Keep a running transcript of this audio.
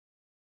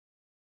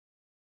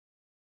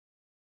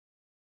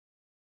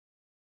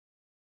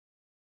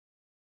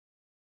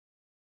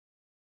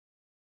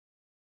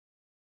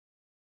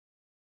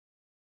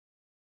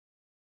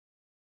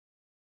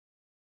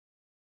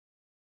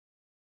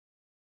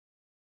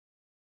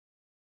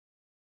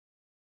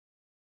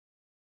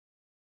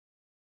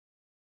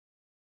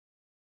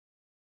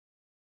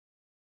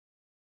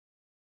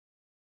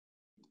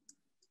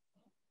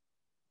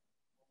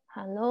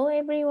Hello,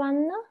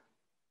 everyone.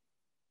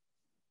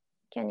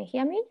 Can you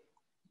hear me?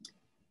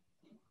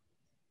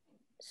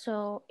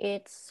 So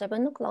it's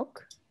 7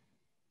 o'clock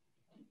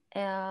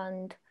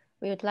and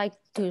we would like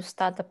to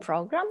start the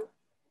program.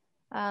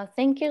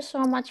 Thank you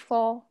so much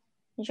for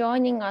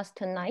joining us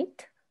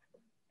tonight.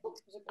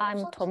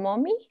 I'm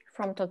Tomomi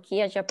from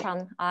Tokyo,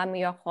 Japan. I'm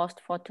your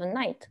host for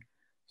tonight.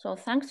 So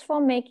thanks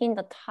for making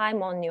the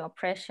time on your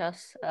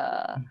precious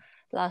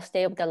last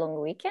day of the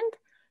long weekend.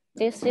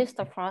 This is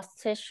the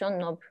first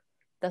session of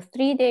the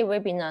 3-day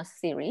webinar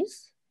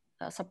series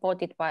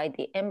supported by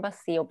the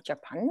Embassy of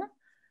Japan.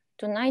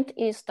 Tonight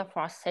is the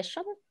first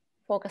session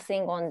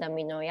focusing on the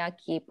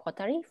Minoyaki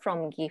pottery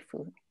from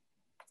Gifu.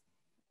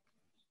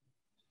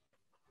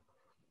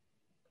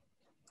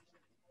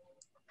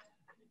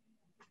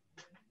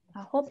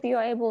 I hope you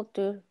are able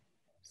to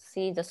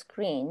see the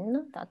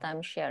screen that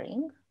I'm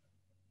sharing.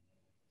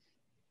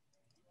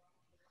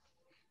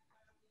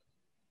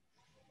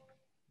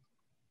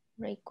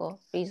 Reiko,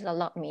 please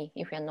alert me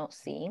if you're not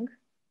seeing.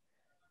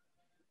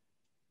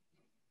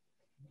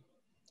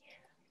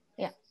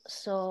 Yeah,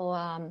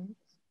 so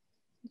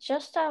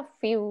just a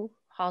few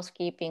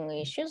housekeeping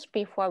issues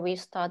before we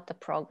start the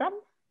program.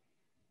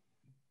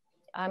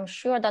 I'm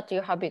sure that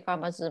you have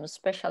become a Zoom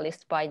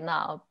specialist by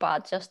now,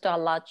 but just to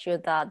alert you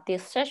that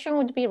this session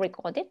would be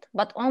recorded,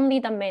 but only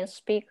the main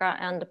speaker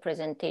and the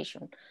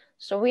presentation.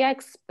 So we are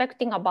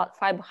expecting about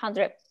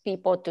 500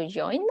 people to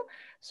join.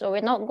 So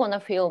we're not gonna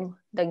film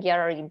the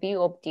gallery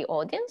view of the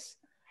audience.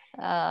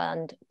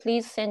 And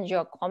please send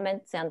your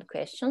comments and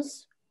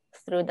questions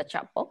through the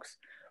chat box.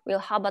 We'll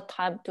have a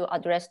time to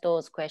address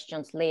those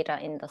questions later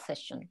in the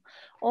session.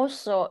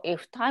 Also,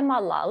 if time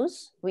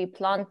allows, we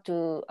plan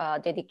to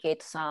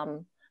dedicate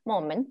some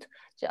moment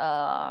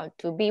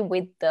to be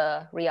with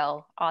the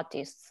real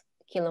artists,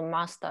 kiln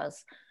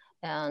masters,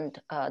 and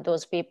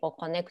those people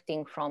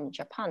connecting from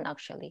Japan,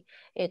 actually.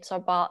 It's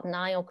about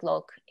 9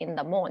 o'clock in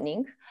the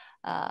morning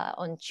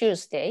on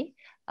Tuesday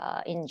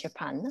in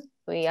Japan.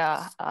 We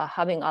are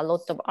having a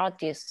lot of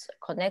artists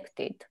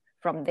connected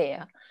from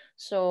there.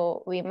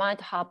 So we might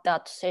have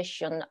that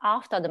session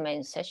after the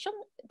main session.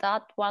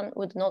 That one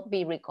would not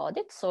be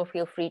recorded, so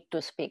feel free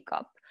to speak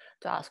up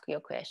to ask your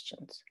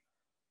questions.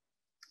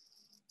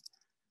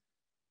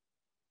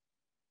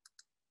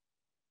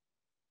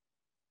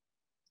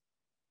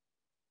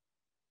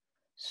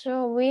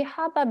 So we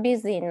have a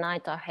busy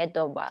night ahead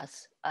of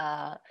us.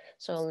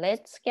 So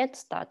let's get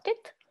started.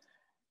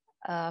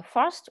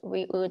 First,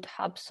 we would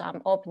have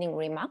some opening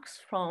remarks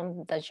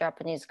from the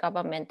Japanese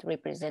government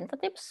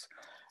representatives.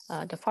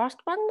 The first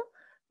one,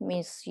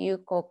 Ms.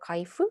 Yuko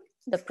Kaifu,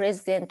 the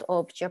president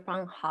of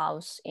Japan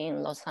House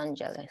in Los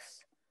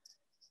Angeles.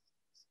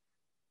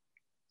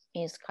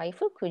 Ms.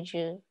 Kaifu, could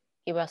you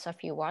give us a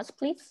few words,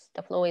 please?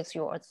 The floor is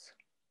yours.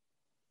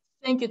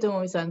 Thank you,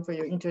 Tomomi-san, for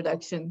your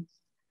introduction.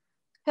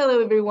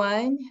 Hello,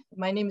 everyone.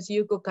 My name is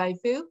Yuko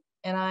Kaifu,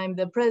 and I'm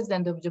the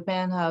president of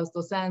Japan House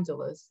Los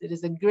Angeles. It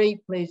is a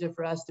great pleasure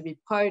for us to be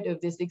part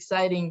of this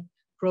exciting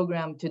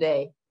program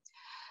today.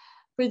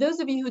 For those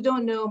of you who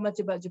don't know much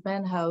about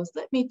Japan House,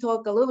 let me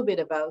talk a little bit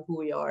about who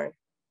we are.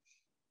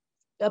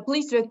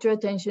 Please direct your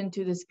attention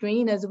to the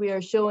screen as we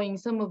are showing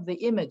some of the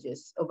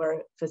images of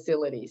our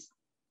facilities.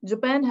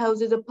 Japan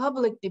House is a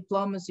public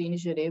diplomacy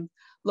initiative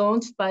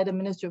launched by the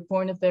Ministry of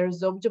Foreign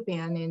Affairs of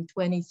Japan in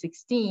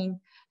 2016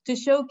 to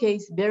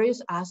showcase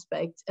various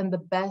aspects and the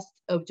best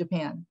of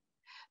Japan.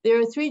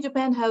 There are 3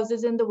 Japan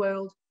houses in the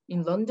world,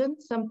 in London,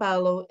 Sao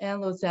Paulo,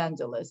 and Los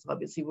Angeles.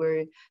 Obviously,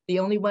 we're the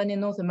only one in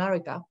North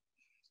America.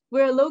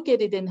 We're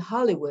located in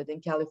Hollywood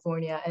in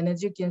California, and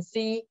as you can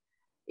see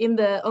on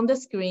the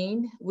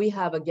screen, we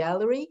have a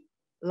gallery,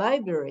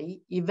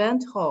 library,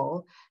 event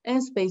hall,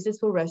 and spaces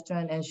for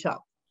restaurant and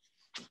shop.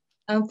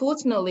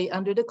 Unfortunately,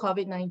 under the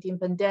COVID-19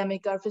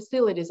 pandemic, our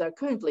facilities are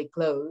currently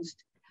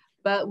closed,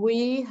 but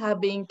we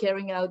have been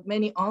carrying out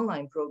many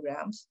online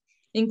programs,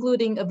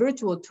 including a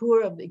virtual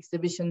tour of the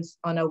exhibitions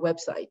on our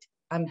website.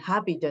 I'm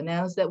happy to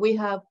announce that we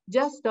have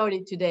just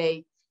started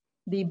today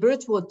the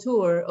virtual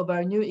tour of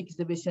our new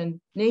exhibition,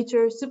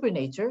 Nature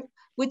Supernature,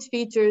 which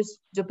features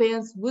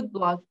Japan's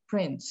woodblock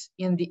prints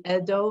in the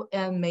Edo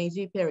and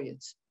Meiji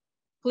periods.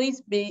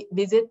 Please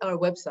visit our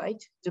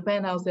website,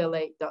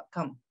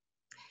 japanhousela.com.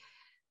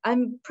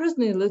 I'm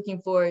personally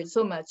looking forward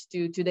so much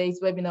to today's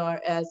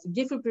webinar as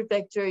Gifu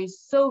Prefecture is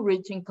so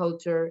rich in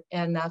culture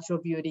and natural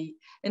beauty,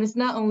 and it's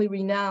not only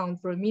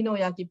renowned for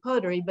Minoyaki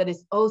pottery, but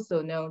it's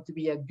also known to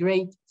be a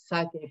great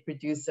sake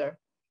producer.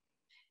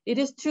 It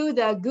is true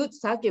that good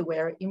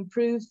sakeware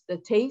improves the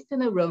taste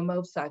and aroma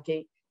of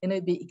sake, and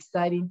it'd be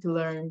exciting to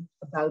learn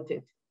about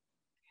it.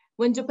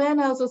 When Japan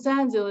House Los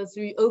Angeles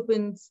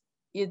reopens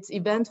its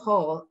event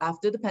hall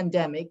after the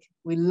pandemic,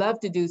 we love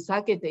to do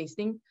sake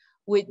tasting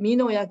with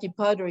Minoyaki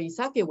pottery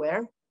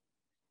sakeware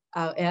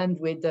and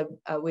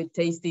with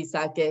tasty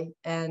sake.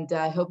 And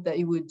I hope that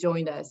you would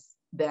join us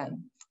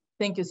then.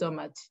 Thank you so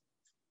much.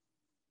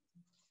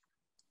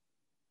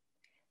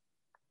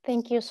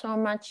 Thank you so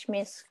much,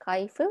 Ms.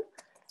 Kaifu.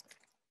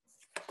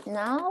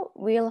 Now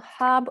we'll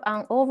have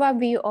an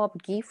overview of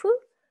Gifu.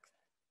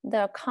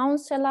 The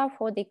Counselor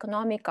for the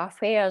Economic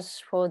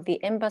Affairs for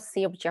the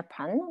Embassy of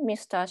Japan,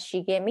 Mr.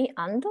 Shigemi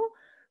Ando,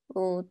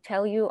 will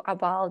tell you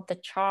about the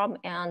charm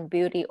and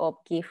beauty of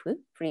Gifu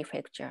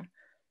Prefecture.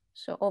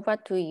 So over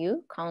to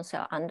you,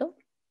 Counselor Ando.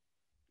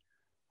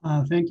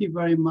 Thank you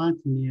very much,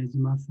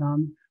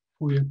 Miyajima-san,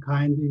 for your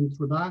kind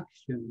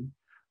introduction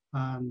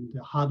and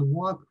hard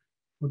work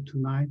for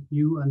tonight,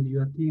 you and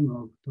your team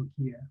of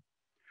Tokyo.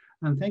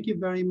 And thank you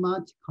very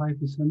much,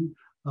 Kaifu-san,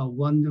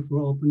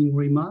 wonderful opening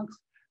remarks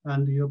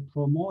and your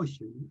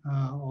promotion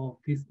of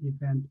this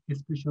event,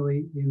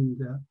 especially in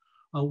the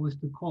west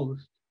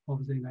coast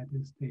of the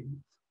United States.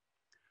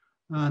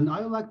 And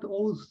I would like to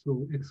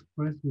also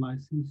express my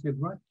sincere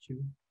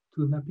gratitude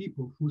to the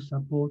people who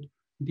support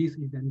this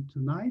event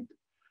tonight,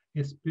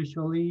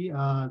 especially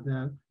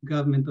the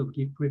government of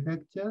Gifu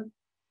Prefecture,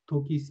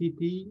 Toki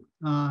City,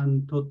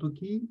 and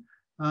Totoki,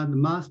 and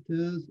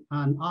masters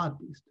and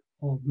artists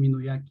of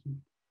Minoyaki.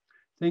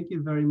 Thank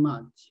you very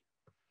much.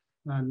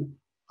 And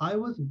I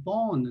was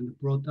born and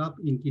brought up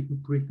in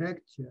Gifu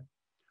Prefecture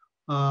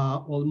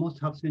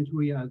almost half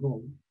century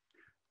ago.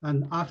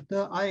 And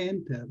after I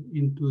entered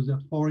into the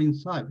foreign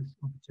service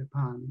of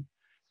Japan,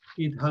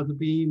 it has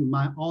been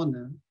my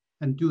honor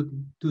and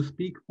duty to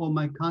speak for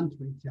my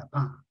country,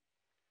 Japan.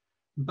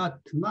 But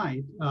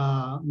tonight,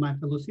 my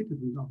fellow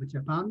citizens of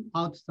Japan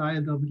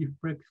outside of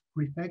Gifu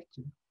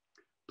Prefecture,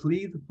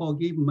 please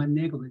forgive my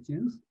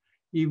negligence,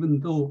 even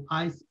though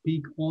I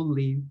speak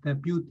only the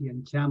beauty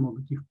and charm of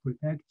Gifu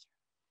Prefecture.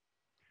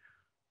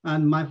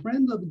 And my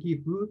friends of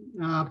Gifu,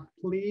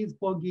 please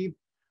forgive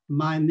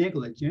my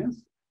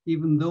negligence,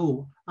 even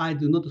though I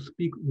do not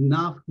speak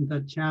enough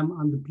the charm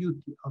and the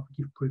beauty of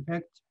Gifu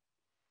Prefecture.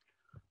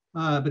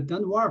 But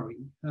don't worry,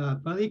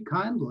 very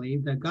kindly,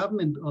 the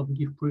government of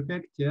Gifu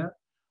Prefecture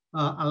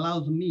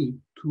allows me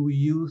to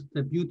use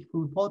the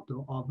beautiful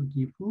photo of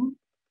Gifu.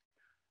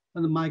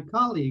 And my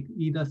colleague,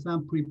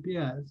 Ida-san,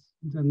 prepares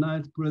the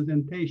nice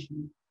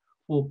presentation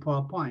for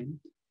PowerPoint.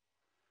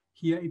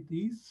 Here it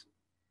is.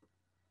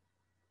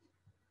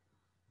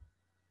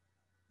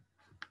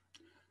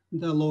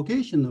 The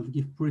location of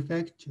Gifu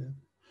Prefecture.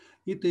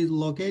 It is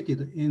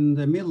located in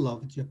the middle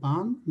of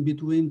Japan,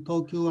 between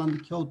Tokyo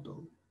and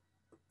Kyoto.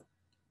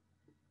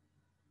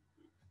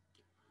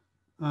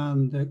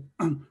 And the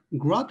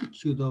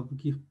gratitude of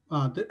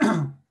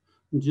the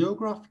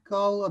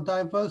geographical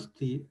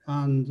diversity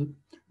and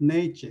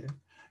nature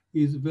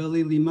is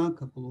very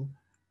remarkable.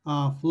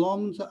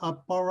 From the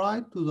upper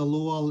right to the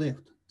lower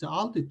left, the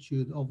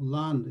altitude of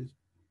land is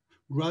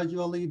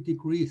gradually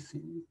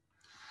decreasing.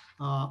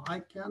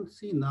 I can't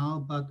see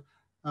now, but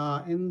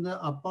in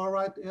the upper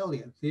right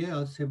area, there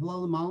are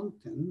several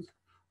mountains,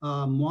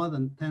 more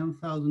than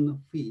 10,000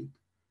 feet.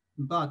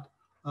 But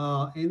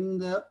in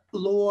the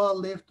lower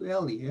left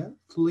area,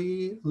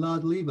 3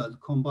 large rivers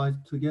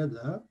combined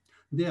together.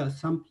 There are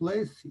some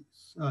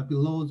places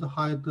below the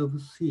height of the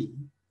sea.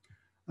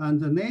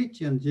 And the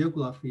nature and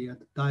geography are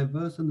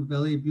diverse and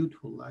very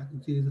beautiful, like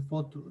these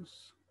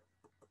photos.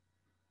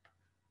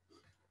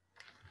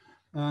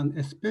 And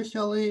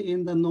especially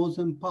in the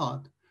northern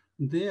part,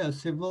 there are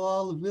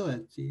several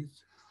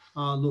villages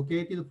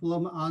located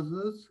from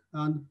others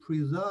and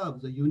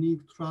preserve the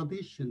unique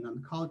tradition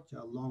and culture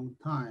a long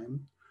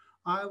time.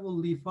 I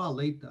will refer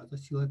later the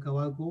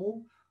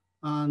Shirakawa-go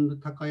and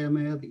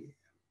Takayama area.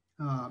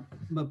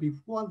 But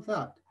before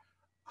that,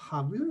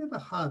 have you ever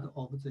heard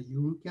of the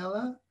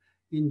Yurukara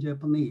in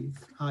Japanese?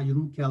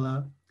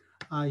 Yurukara,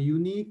 a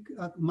unique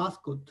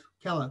mascot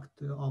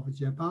character of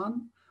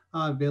Japan,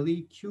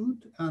 very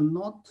cute and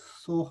not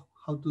so,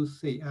 how to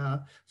say,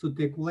 so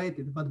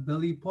decorated, but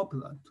very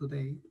popular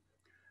today.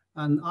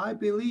 And I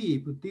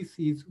believe this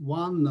is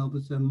one of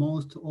the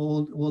most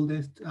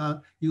oldest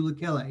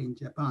Yurukara in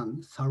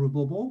Japan,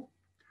 Sarubobo,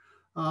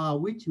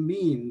 which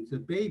means the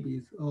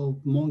babies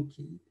of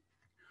monkey.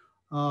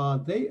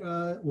 They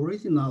are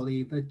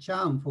originally the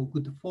charm for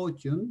good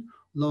fortune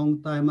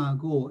long time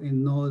ago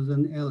in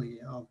northern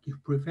area of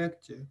Gifu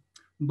Prefecture.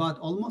 But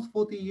almost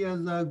 40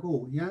 years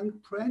ago, young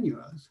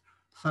entrepreneurs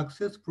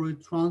successfully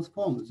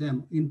transformed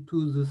them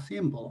into the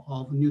symbol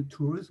of new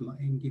tourism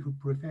in Gifu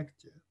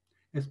Prefecture,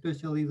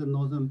 especially the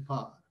northern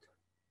part.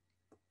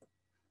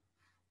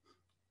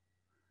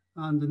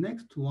 And the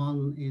next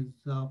one is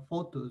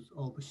photos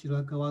of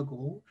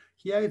Shirakawa-go.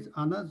 Here is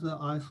another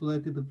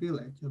isolated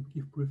village of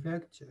Gifu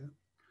Prefecture.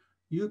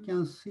 You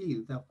can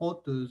see the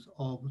photos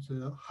of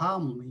the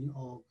harmony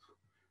of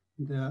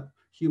the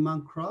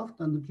human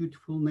craft and the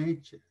beautiful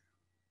nature.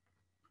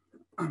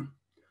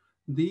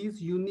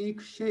 These unique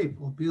shape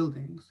of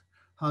buildings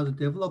has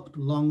developed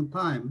a long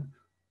time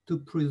to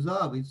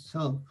preserve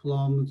itself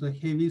from the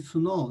heavy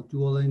snow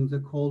during the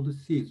cold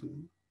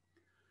season.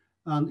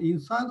 And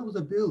inside of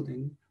the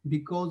building,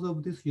 because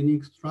of this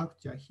unique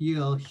structure,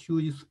 here are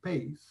huge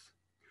space.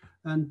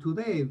 And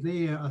today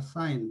they are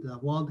assigned the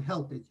World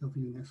Heritage of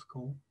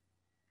UNESCO.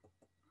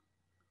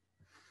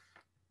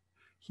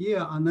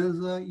 Here,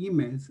 another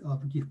image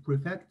of Gifu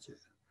Prefecture,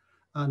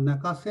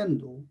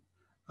 Nakasendo,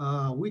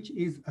 which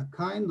is a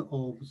kind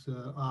of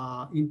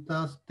the,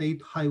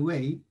 interstate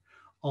highway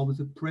of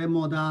the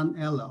pre-modern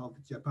era of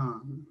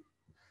Japan.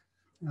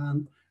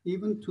 And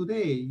even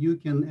today, you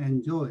can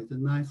enjoy the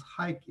nice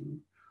hiking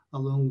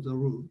along the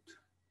route,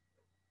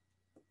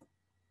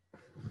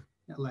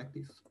 like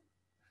this.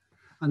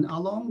 And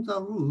along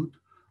the route,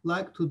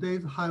 like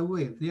today's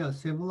highway, there are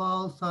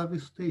several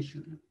service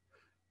stations.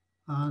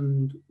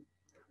 And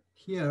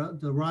here,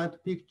 the right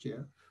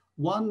picture,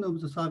 one of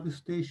the service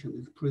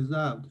stations is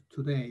preserved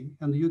today,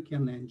 and you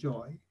can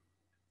enjoy.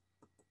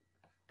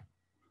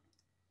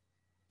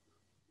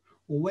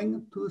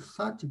 Owing to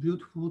such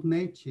beautiful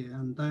nature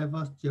and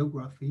diverse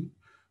geography,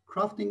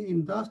 crafting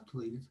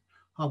industries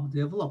have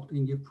developed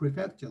in the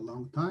prefecture a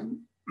long time.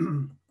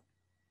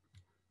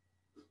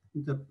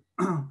 The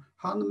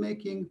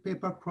hand-making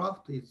paper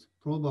craft is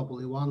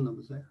probably one of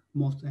the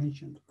most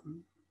ancient.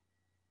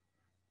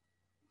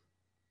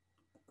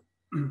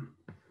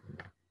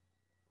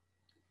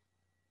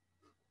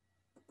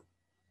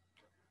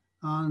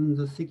 And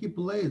the seki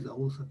blades are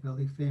also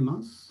very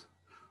famous.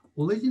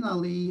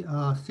 Originally,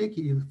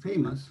 seki is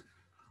famous,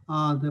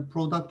 the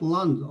product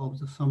lands of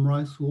the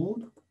samurai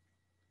sword.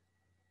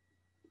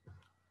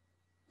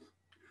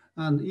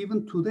 And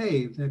even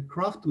today, the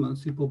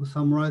craftsmanship of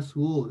samurai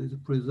sword is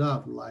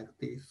preserved like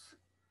this.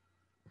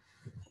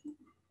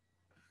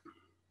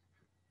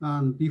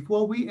 And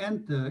before we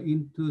enter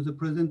into the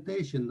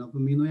presentation of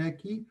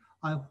Minoyaki,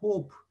 I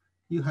hope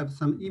you have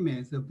some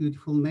images of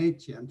beautiful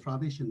nature and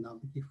tradition of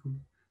Gifu.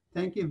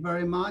 Thank you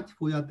very much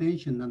for your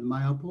attention and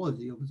my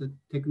apology of the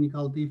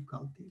technical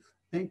difficulties.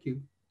 Thank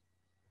you.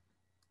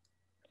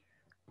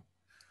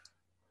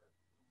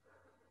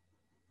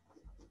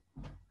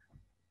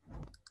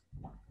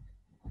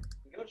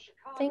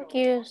 Thank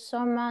you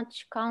so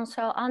much,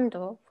 Council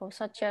Ando, for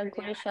such a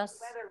gracious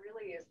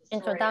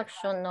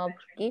introduction of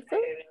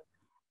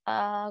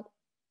Gifu.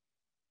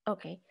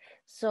 Okay,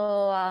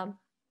 so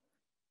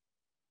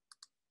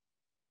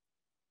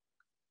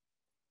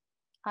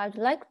I'd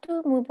like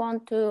to move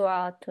on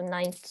to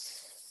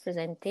tonight's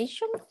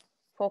presentation,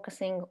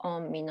 focusing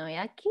on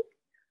Minoyaki.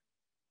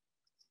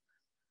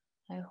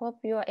 I hope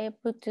you are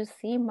able to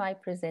see my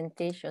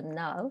presentation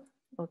now.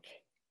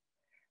 Okay.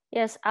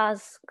 Yes,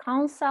 as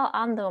Council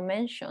Ando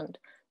mentioned,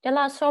 there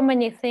are so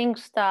many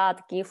things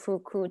that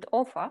Gifu could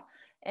offer,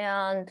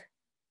 and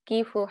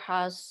Gifu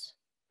has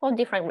 4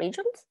 different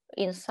regions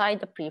inside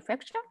the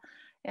prefecture,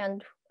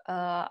 and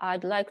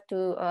I'd like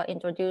to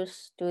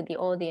introduce to the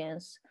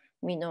audience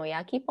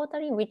Minoyaki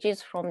pottery, which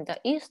is from the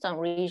eastern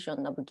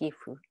region of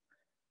Gifu.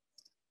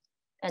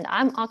 And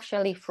I'm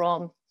actually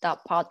from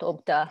that part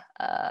of the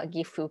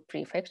Gifu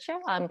Prefecture.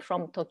 I'm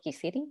from Toki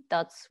City.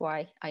 That's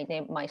why I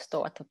named my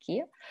store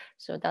Tokiya.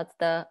 So that's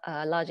the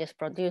largest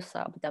producer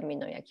of the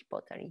Minoyaki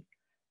pottery.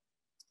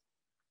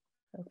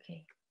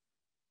 Okay.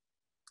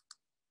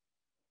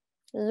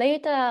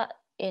 Later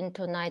in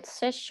tonight's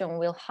session,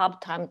 we'll have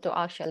time to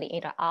actually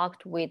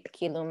interact with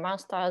kiln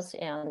masters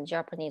and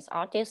Japanese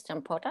artists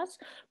and potters.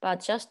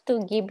 But just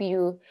to give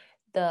you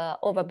the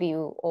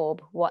overview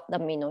of what the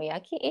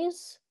Minoyaki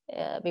is,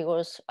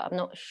 because I'm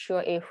not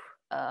sure if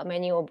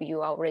many of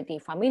you are already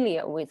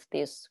familiar with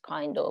this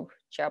kind of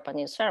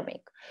Japanese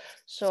ceramic.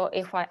 So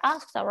if I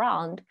asked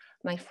around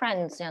my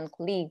friends and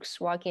colleagues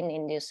working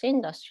in this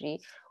industry,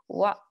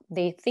 what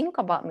they think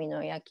about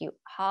Minoyaki,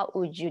 how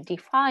would you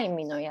define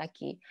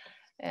Minoyaki,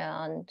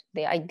 and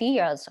the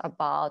ideas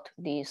about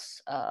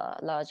this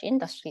large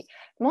industry,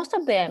 most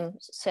of them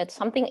said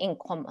something in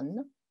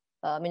common.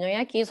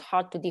 Minoyaki is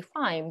hard to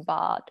define,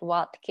 but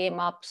what came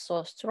up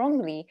so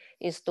strongly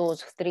is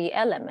those 3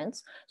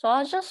 elements. So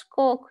I'll just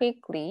go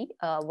quickly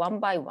one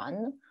by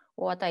one,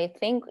 what I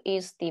think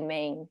is the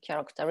main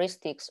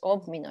characteristics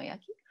of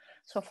Minoyaki.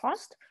 So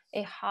first,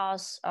 it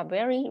has a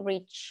very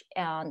rich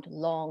and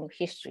long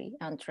history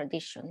and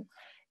tradition.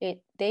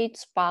 It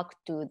dates back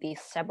to the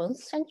 7th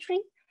century.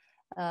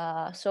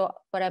 So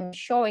what I'm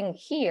showing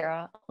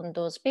here on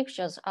those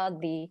pictures are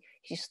the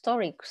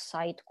historic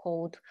site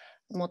called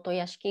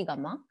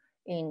Motoyashikigama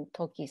in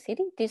Toki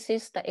City. This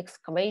is the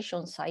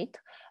excavation site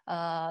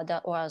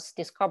that was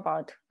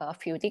discovered a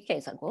few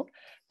decades ago,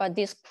 but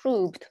this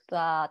proved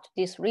that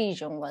this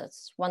region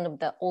was one of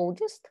the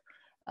oldest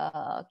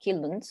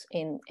kilns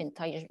in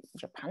entire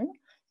Japan.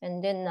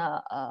 And then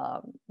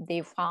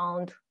they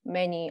found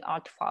many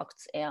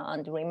artifacts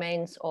and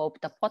remains of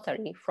the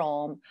pottery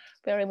from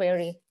very,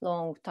 very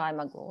long time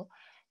ago.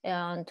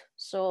 And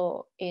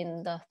so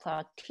in the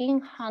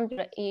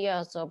 1300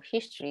 years of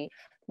history,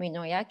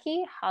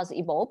 Minoyaki has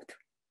evolved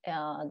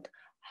and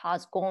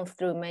has gone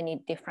through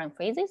many different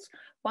phases.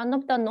 One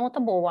of the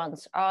notable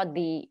ones are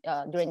the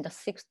during the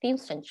 16th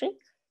century,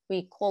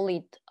 we call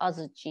it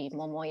Azuchi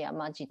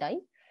Momoyama Jidai.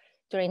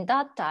 During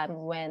that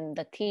time, when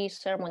the tea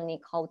ceremony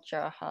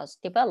culture has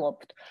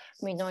developed,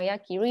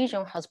 Minoyaki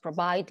region has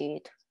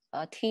provided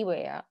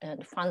teaware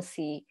and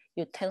fancy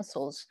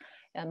utensils,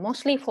 and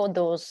mostly for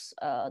those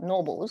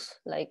nobles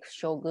like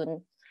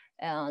shogun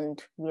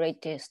and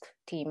greatest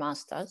tea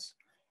masters.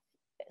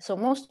 So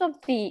most of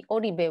the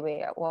Oribe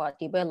were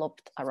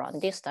developed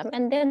around this time.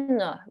 And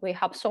then we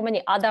have so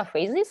many other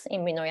phases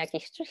in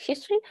Minoyaki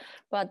history,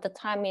 but the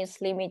time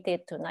is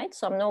limited tonight.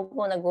 So I'm not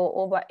gonna go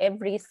over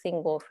every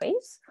single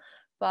phase,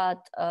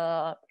 but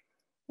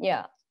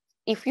yeah,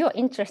 if you're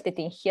interested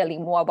in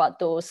hearing more about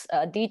those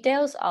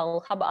details,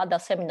 I'll have other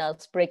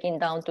seminars breaking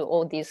down to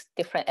all these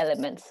different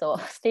elements. So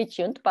stay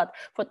tuned. But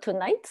for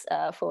tonight,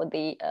 for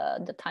the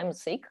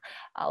time's sake,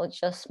 I'll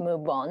just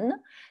move on.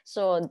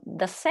 So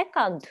the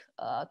second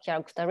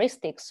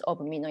characteristics of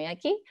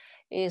Minoyaki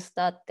is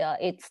that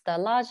it's the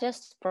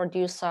largest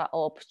producer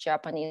of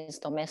Japanese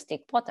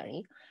domestic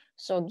pottery.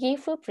 So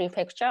Gifu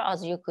Prefecture,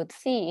 as you could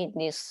see in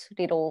this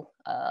little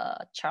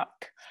chart,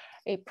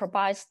 it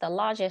provides the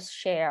largest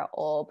share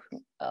of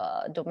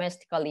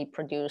domestically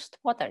produced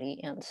pottery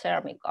and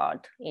ceramic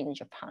art in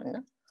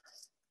Japan.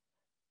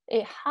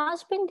 It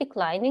has been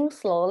declining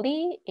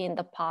slowly in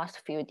the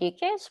past few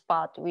decades,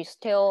 but we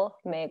still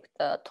make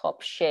the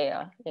top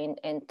share in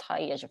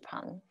entire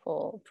Japan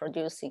for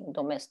producing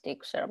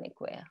domestic ceramic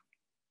ware.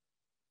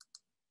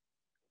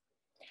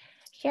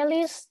 Here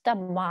is the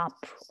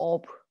map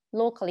of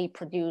locally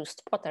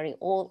produced pottery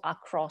all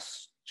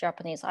across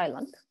Japanese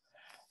island.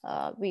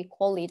 We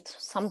call it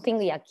something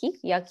yaki.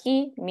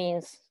 Yaki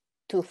means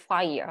to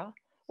fire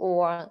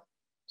or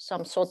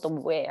some sort of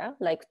ware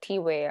like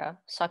teaware,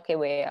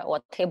 sakeware, or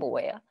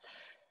tableware.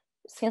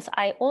 Since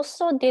I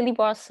also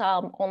deliver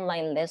some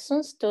online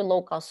lessons to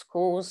local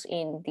schools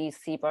in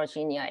DC,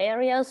 Virginia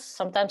areas,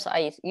 sometimes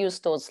I use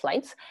those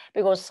slides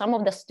because some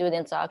of the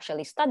students are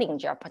actually studying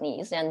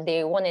Japanese and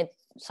they wanted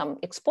some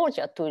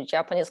exposure to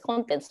Japanese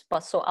contents, but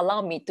so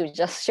allow me to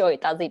just show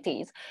it as it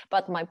is.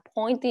 But my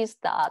point is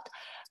that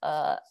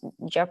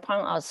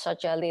Japan as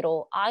such a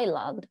little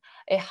island,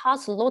 it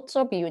has lots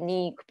of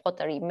unique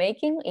pottery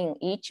making in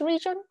each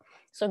region.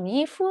 So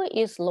Gifu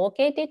is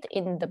located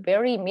in the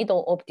very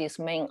middle of this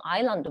main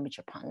island of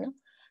Japan.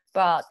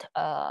 But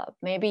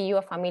maybe you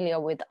are familiar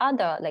with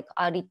other like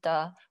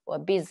Arita or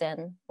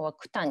Bizen or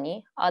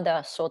Kutani,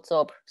 other sorts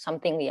of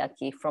something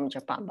yaki from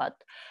Japan. But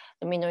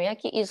the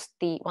Minoyaki is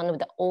one of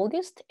the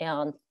oldest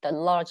and the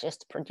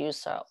largest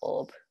producer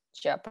of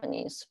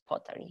Japanese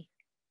pottery.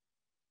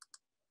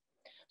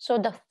 So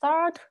the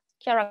third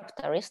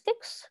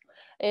characteristics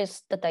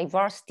is the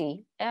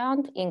diversity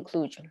and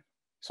inclusion.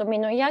 So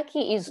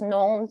Minoyaki is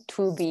known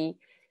to be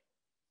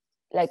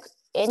like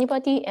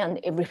anybody and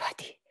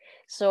everybody.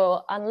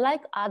 So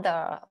unlike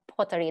other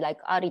pottery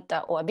like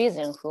Arita or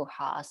Bizen, who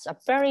has a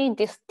very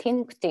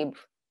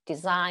distinctive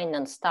design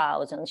and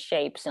styles and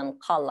shapes and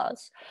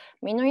colors,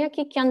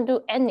 Minoyaki can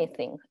do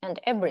anything and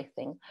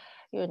everything,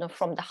 you know,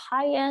 from the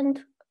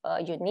high-end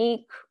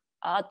unique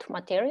art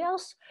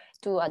materials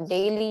to a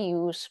daily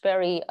use,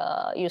 very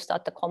used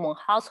at the common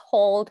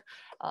household,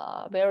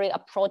 very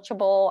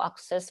approachable,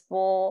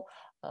 accessible,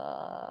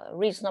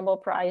 reasonable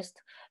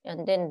priced,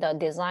 and then the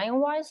design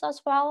wise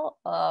as well,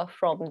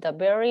 from the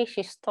very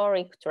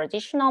historic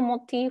traditional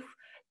motif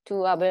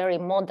to a very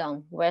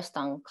modern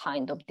Western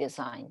kind of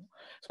design.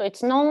 So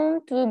it's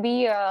known to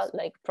be a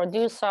like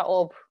producer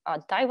of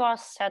a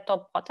diverse set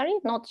of pottery,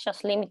 not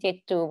just limited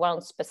to one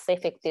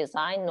specific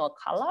design or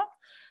color.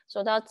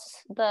 So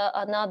that's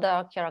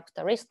another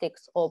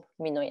characteristics of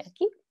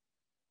Minoyaki.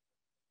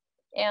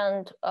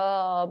 And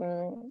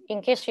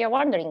in case you're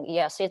wondering,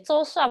 yes, it's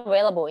also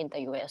available in the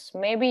US.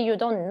 Maybe you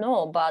don't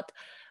know, but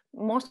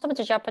most of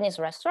the Japanese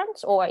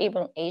restaurants or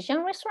even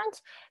Asian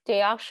restaurants,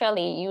 they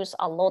actually use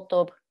a lot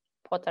of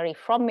pottery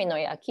from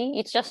Minoyaki.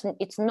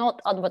 It's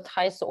not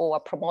advertised or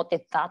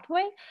promoted that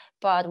way,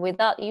 but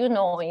without you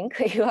knowing,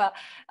 you are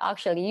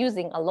actually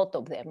using a lot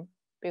of them,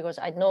 because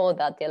I know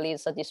that there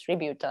is a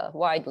distributor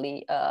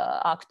widely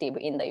active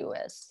in the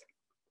US.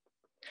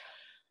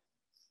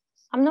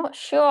 I'm not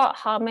sure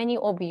how many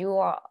of you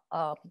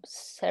are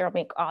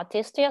ceramic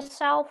artists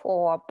yourself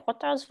or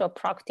potters who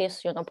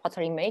practice, you know,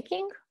 pottery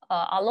making.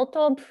 A lot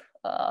of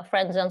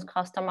friends and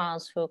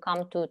customers who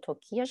come to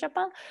Tokyo,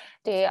 Japan,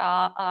 they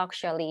are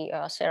actually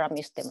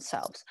ceramists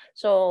themselves.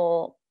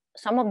 So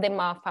some of them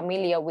are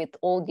familiar with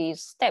all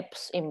these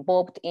steps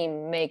involved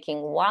in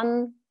making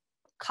one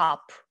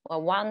cup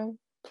or one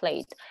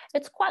plate.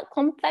 It's quite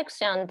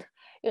complex, and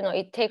you know,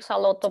 it takes a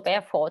lot of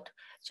effort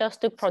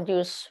just to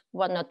produce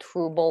one or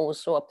two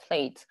bowls or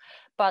plates.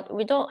 But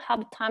we don't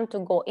have time to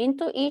go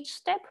into each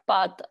step,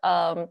 but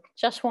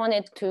just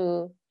wanted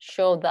to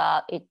show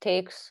that it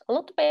takes a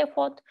lot of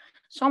effort,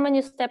 so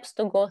many steps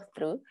to go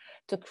through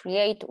to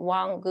create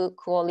one good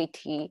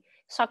quality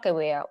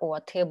sakeware or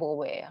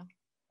tableware.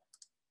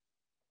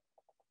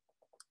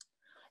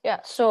 Yeah,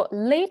 so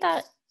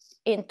later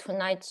in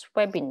tonight's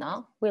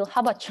webinar, we'll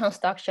have a chance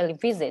to actually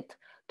visit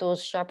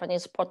those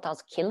Japanese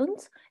potters'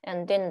 kilns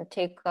and then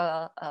take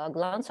a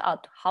glance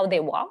at how they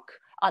work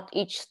at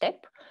each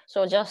step.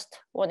 So just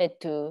wanted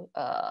to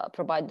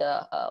provide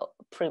a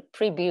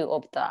preview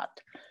of that.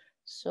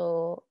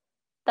 So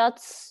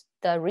that's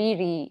the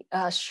really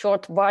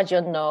short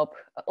version of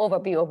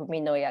overview of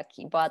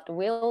Minoyaki, but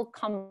we'll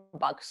come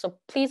back. So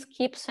please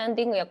keep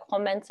sending your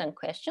comments and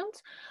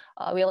questions.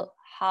 We'll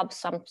have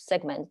some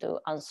segment to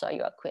answer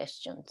your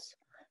questions.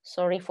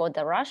 Sorry for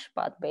the rush,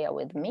 but bear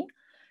with me.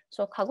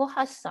 So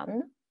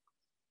Kagohashi-san,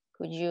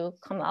 could you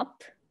come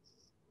up?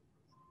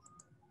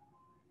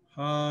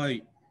 は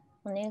い。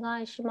お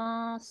願いし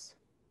ます。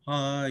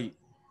はい。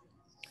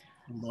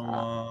こんばん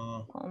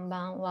は。こん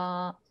ばん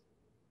は。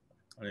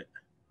あれ。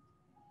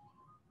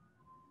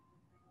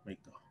まあいい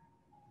か。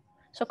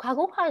So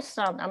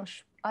Kagohashi-san,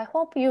 I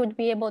hope you would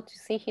be able to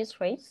see his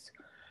face.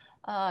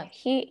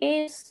 He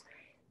is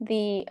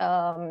the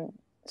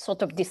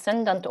sort of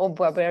descendant of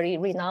a very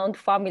renowned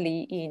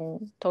family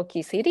in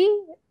Toki City.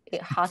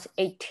 It has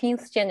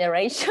 18th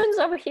generations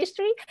of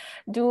history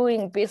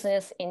doing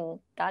business in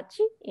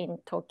Dachi in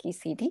Toki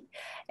City.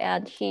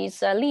 And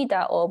he's a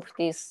leader of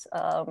this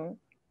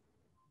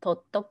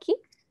Totoki,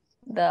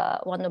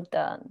 one of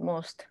the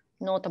most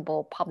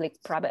notable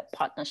public-private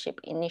partnership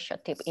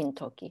initiative in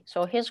Toki.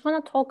 So he's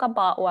going to talk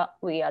about what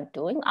we are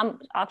doing. I'm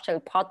actually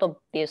part of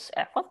this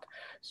effort.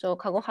 So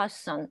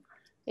Kagohashi-san,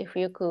 if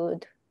you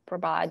could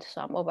provide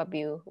some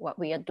overview what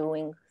we are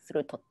doing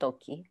through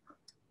Totoki.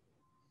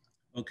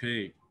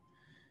 Okay.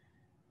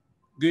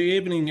 Good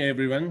evening,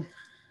 everyone.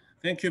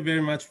 Thank you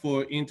very much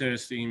for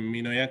interest in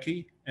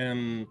Minoyaki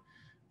and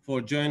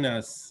for joining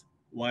us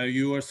while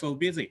you are so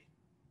busy.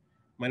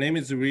 My name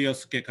is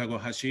Ryosuke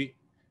Kagohashi.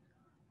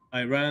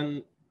 I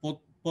run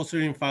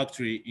pottery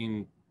factory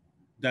in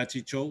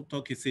Dachicho,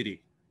 Toki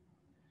City.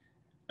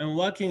 I'm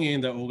working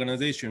in the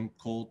organization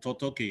called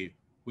Totoki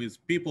with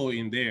people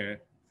in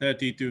there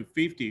 30 to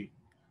 50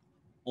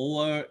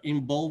 all are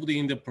involved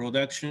in the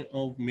production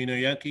of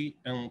Minoyaki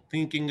and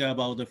thinking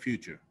about the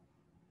future.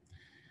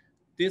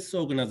 This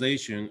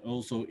organization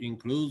also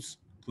includes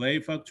clay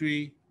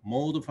factory,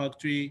 mold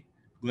factory,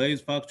 glaze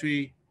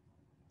factory,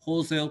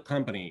 wholesale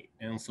company,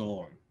 and so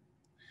on.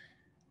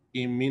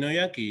 In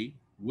Minoyaki,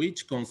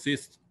 which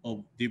consists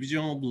of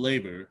division of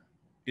labor,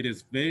 it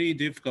is very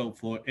difficult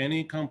for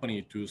any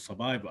company to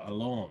survive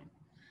alone.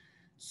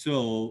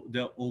 So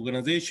the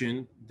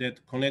organization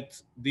that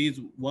connects these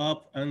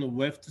warp and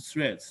weft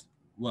threads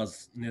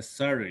was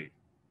necessary.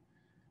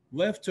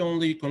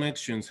 Weft-only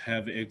connections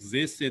have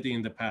existed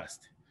in the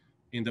past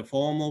in the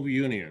form of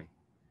union,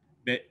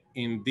 but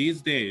in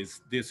these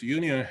days, this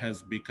union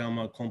has become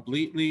a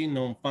completely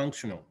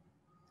non-functional.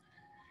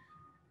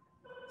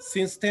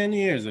 Since 10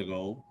 years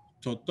ago,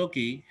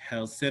 Totoki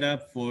has set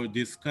up for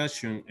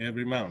discussion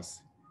every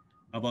month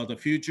about the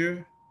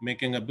future,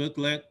 making a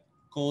booklet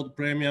called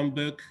Premium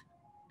Book,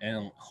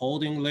 and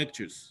holding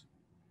lectures.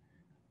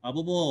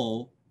 Above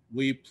all,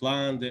 we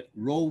planned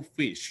raw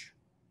fish,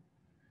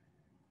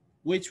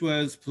 which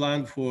was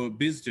planned for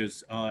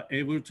visitors are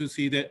able to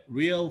see the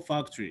real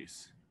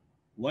factories.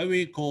 Why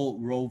we call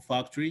raw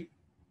factory?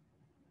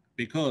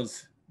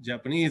 Because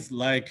Japanese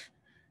like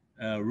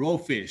raw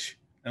fish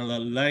and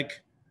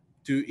like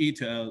to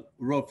eat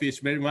raw fish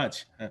very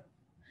much.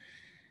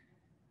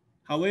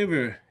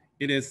 However,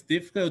 it is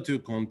difficult to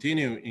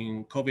continue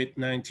in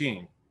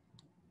COVID-19.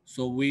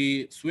 So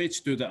we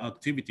switched to the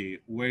activity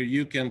where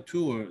you can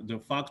tour the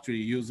factory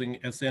using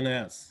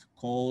SNS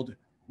called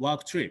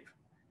Work Trip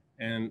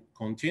and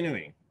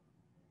continuing.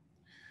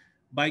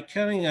 By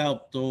carrying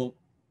out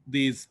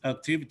these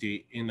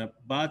activity in a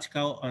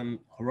vertical and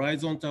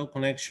horizontal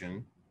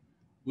connection,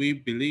 we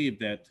believe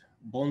that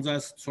bonds are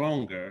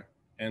stronger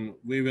and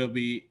we will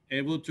be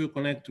able to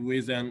connect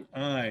with an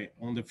eye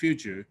on the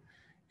future,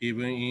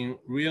 even in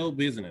real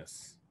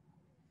business.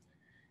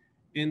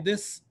 In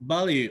this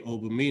Valley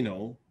of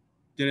Mino,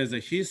 there is a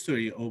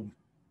history of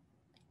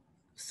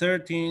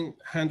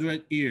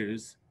 1,300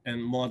 years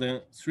and more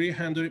than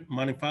 300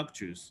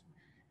 manufacturers,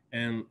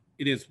 and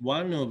it is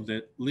one of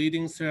the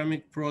leading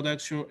ceramic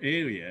production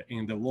area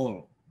in the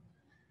world.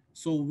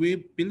 So we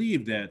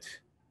believe that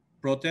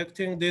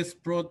protecting this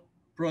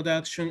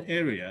production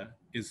area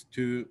is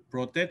to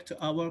protect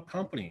our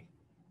company.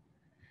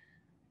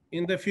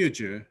 In the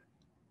future,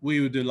 we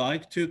would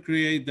like to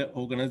create the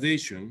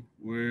organization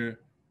where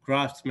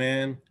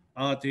craftsmen,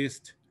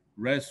 artists,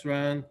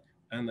 restaurants,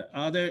 and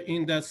other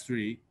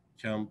industry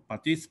can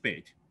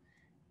participate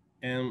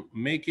and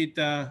make it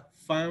a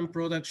fun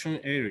production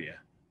area.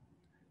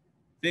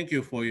 Thank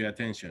you for your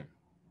attention.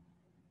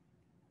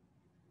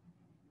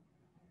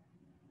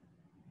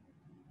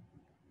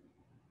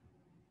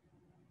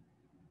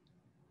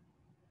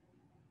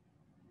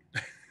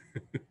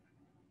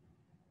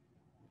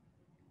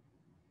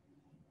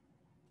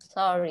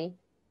 Sorry.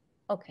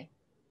 Okay.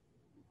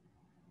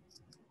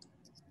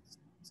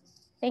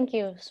 Thank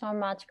you so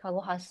much,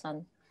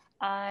 Kagohashi-san.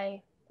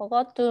 I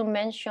forgot to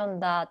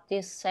mention that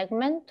this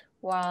segment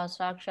was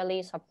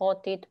actually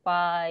supported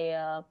by,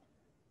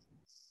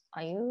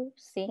 are you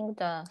seeing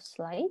the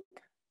slide?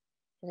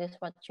 Is this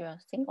what you are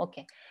seeing?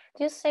 Okay.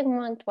 This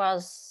segment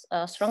was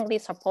strongly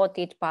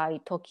supported by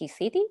Toki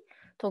City,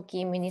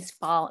 Toki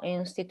Municipal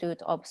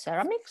Institute of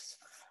Ceramics,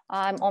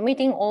 I'm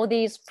omitting all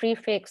these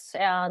prefix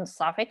and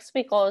suffix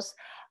because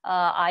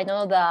I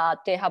know that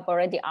they have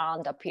already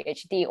earned a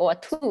PhD or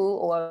two,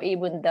 or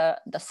even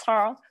the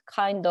sir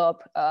kind of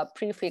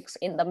prefix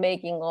in the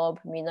making of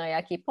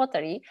Minoyaki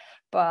pottery.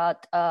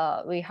 But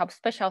we have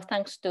special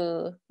thanks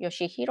to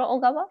Yoshihiro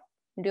Ogawa,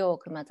 Ryo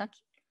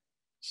Kumazaki,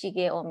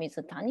 Shigeo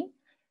Mizutani.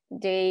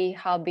 They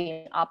have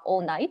been up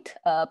all night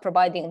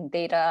providing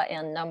data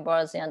and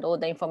numbers and all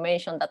the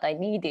information that I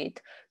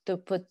needed to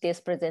put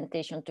this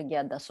presentation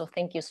together. So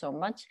thank you so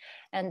much.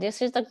 And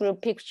this is the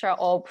group picture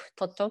of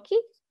Totoki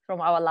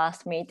from our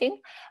last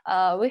meeting.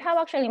 We have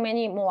actually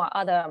many more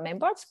other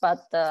members,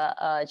 but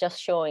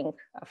just showing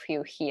a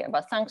few here.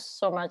 But thanks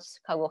so much,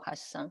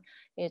 Kagohashi-san.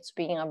 It's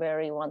been a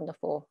very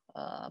wonderful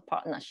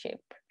partnership.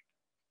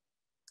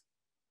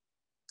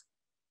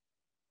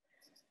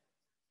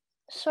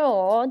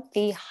 So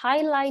the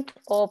highlight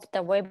of the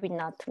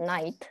webinar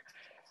tonight,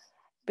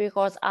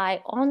 because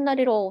I own a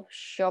little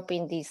shop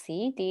in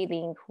DC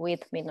dealing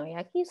with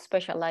Minoyaki,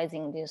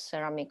 specializing in this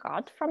ceramic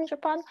art from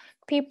Japan,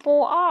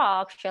 people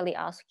are actually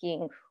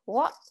asking,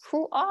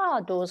 who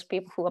are those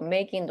people who are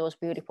making those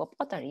beautiful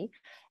pottery?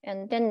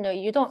 And then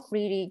you don't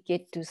really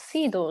get to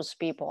see those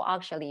people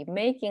actually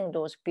making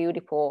those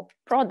beautiful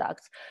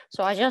products.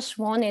 So I just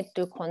wanted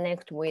to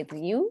connect with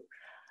you,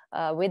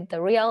 with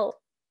the real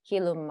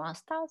kiln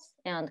masters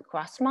and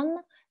craftsmen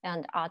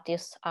and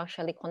artists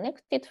actually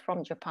connected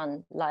from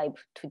Japan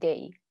live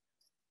today.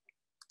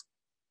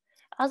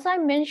 As I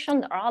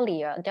mentioned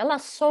earlier, there are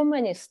so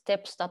many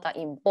steps that are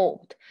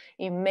involved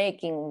in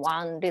making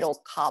one little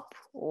cup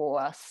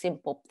or a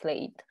simple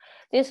plate.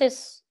 This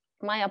is,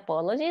 my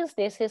apologies,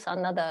 this is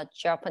another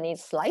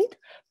Japanese slide,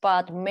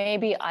 but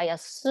maybe I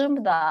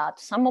assume that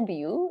some of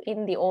you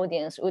in the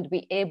audience would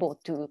be able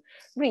to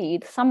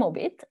read some of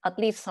it, at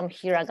least some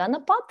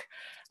hiragana part.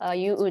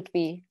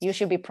 You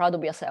should be proud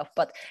of yourself.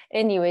 But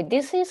anyway,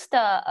 this is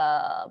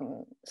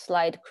the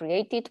slide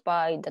created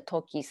by the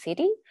Toki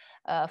City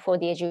for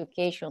the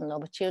education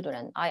of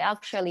children. I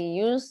actually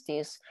use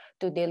this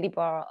to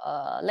deliver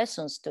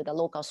lessons to the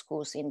local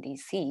schools in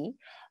DC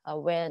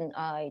when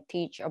I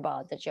teach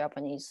about the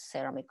Japanese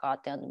ceramic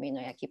art and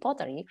Minoyaki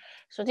pottery.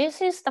 So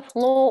this is the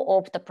flow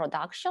of the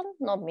production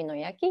of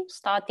Minoyaki,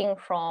 starting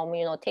from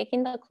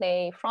taking the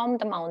clay from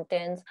the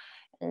mountains,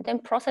 and then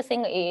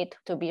processing it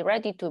to be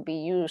ready to be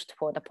used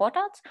for the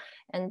potters.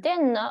 And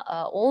then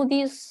all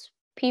these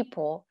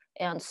people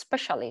and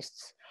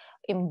specialists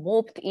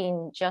involved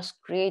in just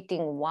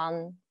creating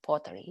one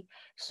pottery.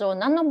 So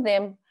none of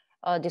them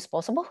are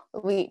disposable.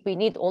 We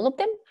need all of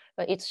them,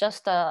 but it's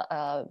just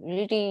a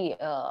really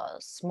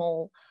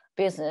small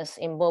business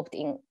involved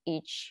in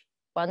each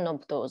one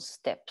of those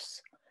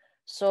steps.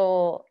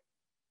 So,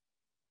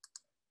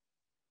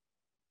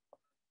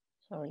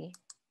 sorry.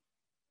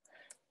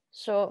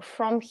 So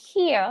from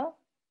here,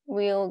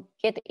 we'll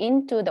get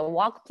into the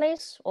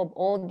workplace of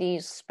all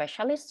these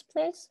specialists'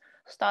 place,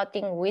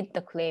 starting with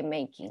the clay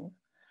making.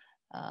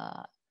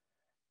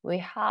 We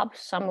have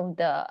some of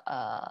the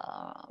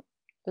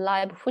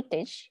live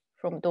footage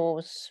from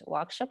those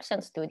workshops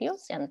and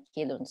studios and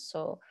kilns.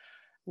 So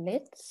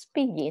let's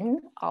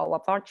begin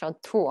our virtual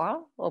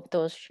tour of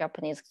those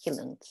Japanese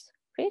kilns.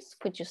 Chris,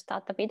 could you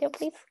start the video,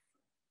 please?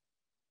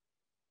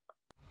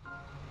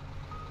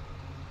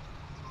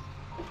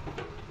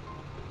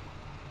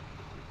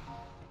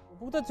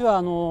僕たちは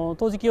陶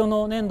磁器用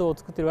の粘土を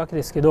作っているわけ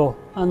ですけど、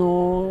原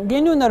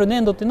料になる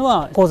粘土っていうの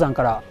は鉱山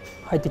から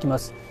入ってきま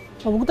す。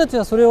僕たち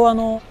はそれ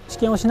を試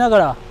験をしなが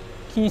ら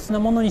均質な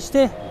ものにし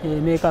て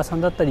メーカーさ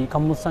んだったり貨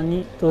物さん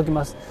に届け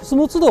ます。そ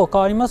の都度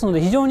変わりますので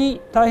非常に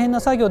大変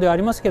な作業ではあ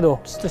りますけど、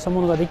きちっとした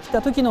ものができ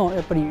た時の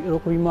やっぱり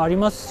喜びもあり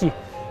ますし、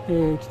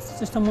きちっ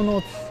としたもの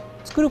を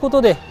作るこ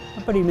とでや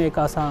っぱりメー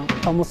カーさん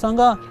貨物さん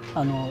が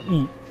い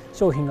い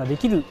商品がで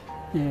きる、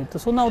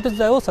そんなお手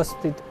伝いをさせ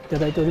ていた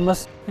だいておりま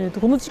す。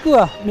この地区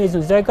は明治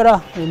の時代か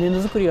ら粘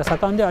土作りが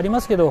盛んではあり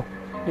ますけど、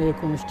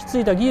この引き継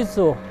いだ技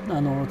術を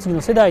次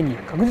の世代に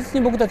確実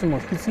に僕たちも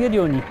引き継げる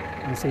ように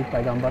精一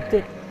杯頑張っ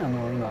て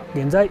今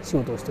現在仕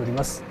事をしており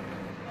ます。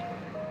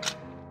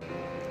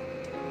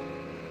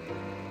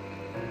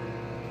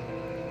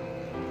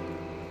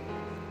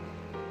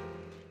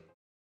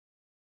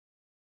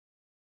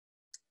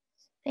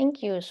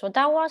Thank you. So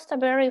that was the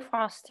very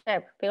first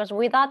step, because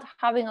without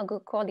having a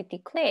good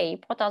quality clay,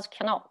 potters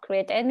cannot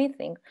create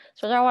anything.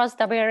 So that was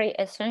the very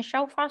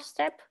essential first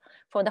step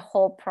for the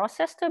whole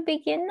process to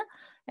begin.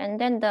 And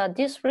then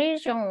this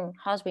region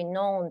has been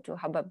known to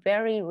have a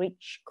very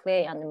rich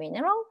clay and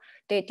mineral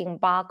dating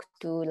back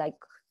to like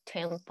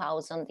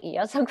 10,000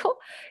 years ago.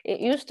 It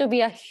used to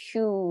be a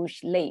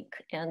huge lake,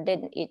 and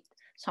then it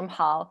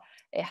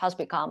has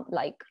become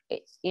like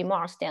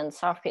immersed and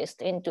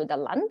surfaced into the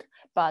land.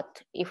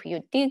 But if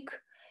you dig,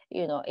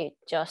 it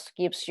just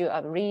gives you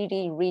a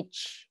really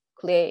rich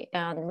clay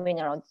and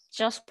mineral,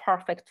 just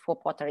perfect for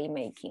pottery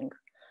making.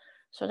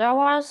 So that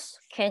was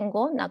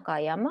Kengo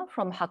Nakayama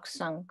from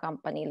Hakusan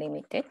Company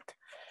Limited,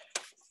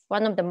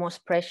 one of the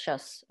most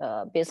precious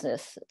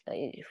business,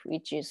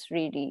 which is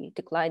really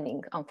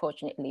declining,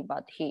 unfortunately,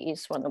 but he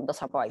is one of the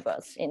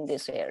survivors in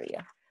this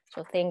area.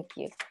 So thank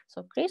you.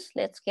 So Chris,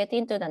 let's get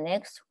into the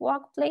next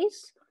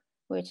workplace,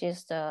 which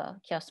is the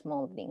cast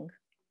molding.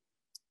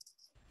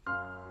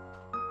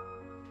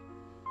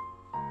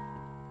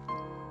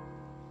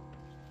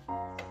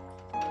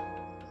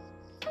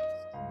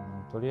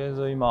 とりあえ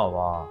ず今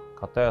は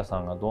型屋さ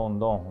んがどん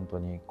どん本当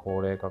に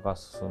高齢化が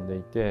進んで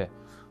いて、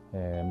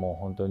もう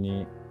本当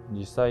に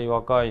実際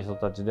若い人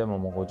たちでも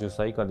もう50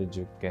歳以下で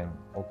10件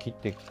を切っ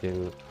てきてい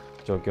る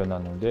状況な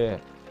の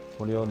で、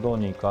これをどう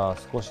にか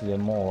少しで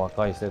も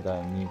若い世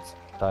代に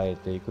伝え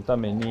ていくた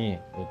めに、い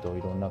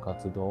ろんな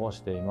活動を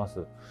していま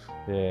す。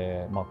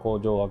で、工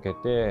場を開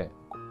けて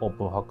オー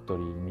プンファクト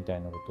リーみた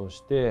いなことを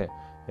して、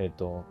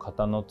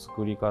型の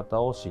作り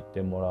方を知っ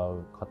てもら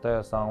う、型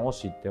屋さんを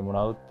知っても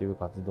らうっていう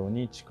活動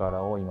に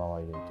力を今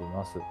は入れてい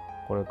ます。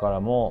これか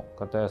らも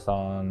型屋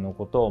さんの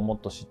ことをもっ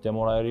と知って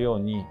もらえるよう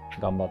に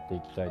頑張って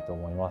いきたいと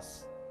思いま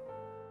す。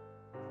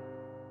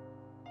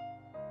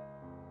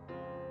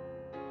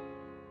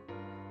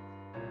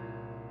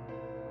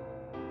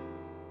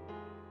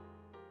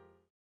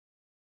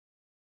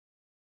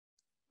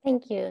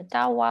Thank you.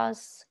 That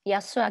was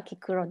Yasuaki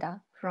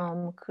Kuroda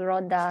from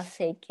Kuroda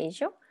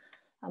Seikeijo,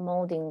 a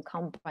molding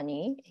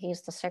company.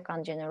 He's the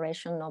second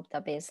generation of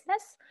the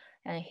business,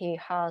 and he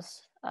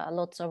has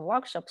lots of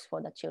workshops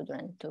for the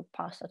children to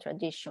pass the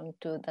tradition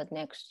to the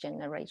next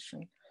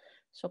generation.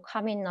 So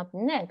coming up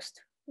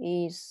next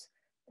is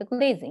the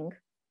glazing,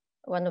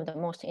 one of the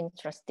most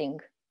interesting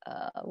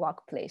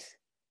workplace.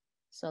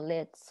 So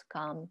let's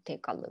come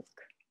take a look.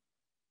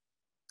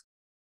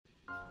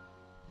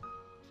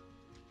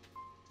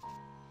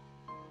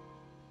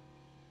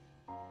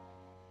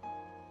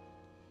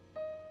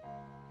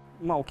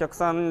 お客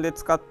さんで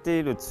使って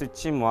いる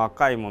土も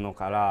赤いもの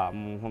から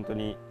もう本当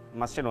に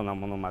真っ白な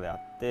ものまであ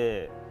っ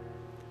て、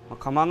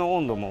窯の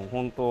温度も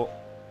本当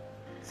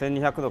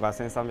1200度から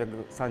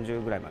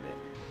1330ぐらいまで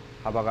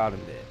幅がある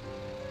んで、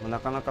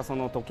なかなかそ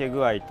の溶け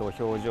具合と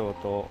表情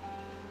と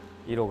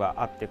色が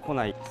合ってこ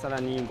ない。さら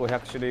に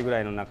500種類ぐ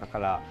らいの中か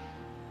ら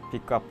ピッ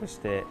クアップし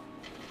て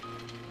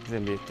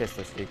全部テス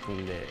トしていく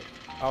んで、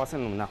合わせ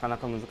るのもなかな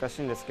か難し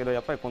いんですけど、や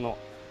っぱりこの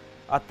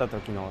会った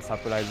時のサ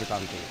プライズ感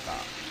というか、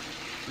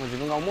もう自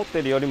分が思って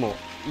いるよりも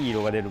いい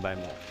色が出る場合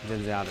も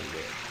全然あるんで、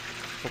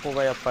そこ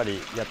がやっぱり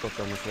やっとっ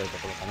て面白いと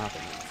ころかなと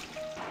思います。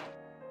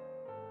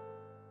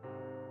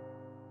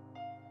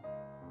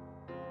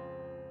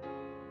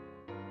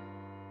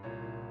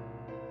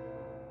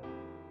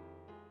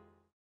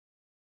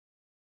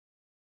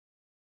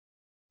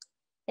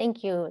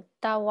Thank you.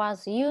 That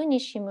was Yu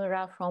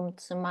Nishimura from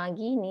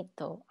Tsumagi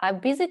Nito. I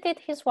visited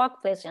his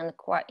workplace and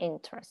quite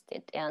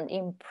interested and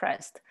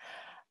impressed.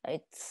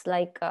 It's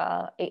like,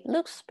 it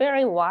looks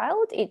very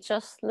wild. It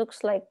just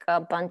looks like a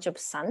bunch of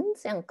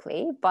sands and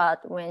clay,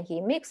 but when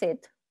he mixes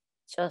it,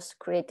 just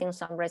creating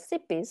some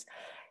recipes,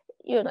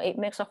 it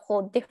makes a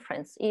whole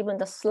difference. Even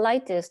the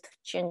slightest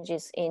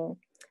changes in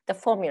the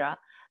formula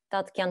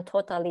that can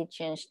totally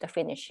change the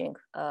finishing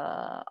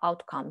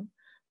outcome.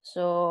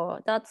 So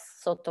that's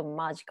sort of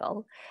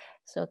magical.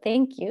 So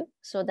thank you.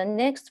 So the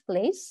next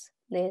place,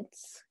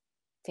 let's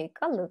take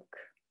a look.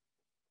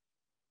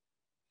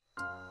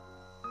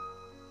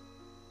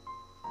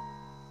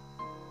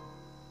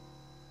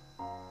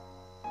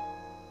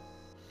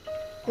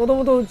 もと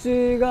もとう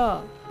ち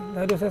が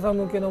大量生産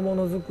向けのも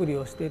のづくり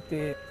をして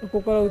て、そ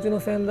こからうちの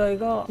先代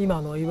が今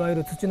のいわゆ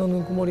る土の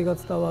ぬくもりが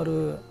伝わ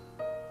る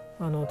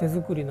手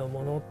作りの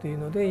ものっていう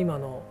ので今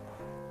の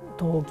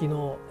陶器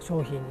の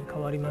商品に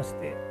変わりまし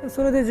て、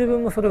それで自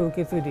分もそれを受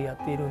け継いでや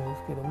っているんで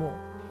すけども、や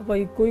っぱ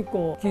り一個一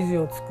個生地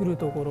を作る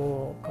とこ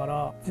ろか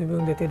ら自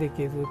分で手で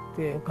削っ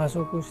て加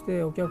色し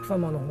てお客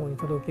様の方に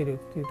届けるっ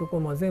ていうとこ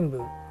ろまで全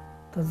部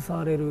携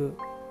われる、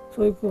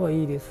そういうことが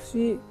いいです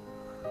し、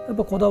やっ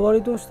ぱこだわ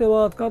りとして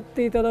は使っ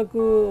ていただ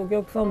くお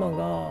客様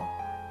が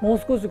も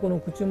う少しこ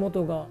の口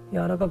元が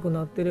柔らかく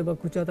なっていれば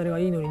口当たりが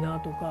いいのにな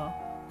とか、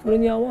それ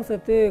に合わせ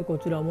てこ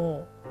ちら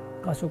も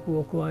加色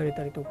を加えれ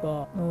たりと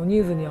か、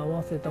ニーズに合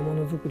わせたも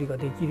のづくりが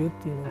できるっ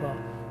ていうのが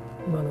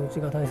今のうち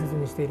が大切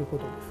にしているこ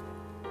とです。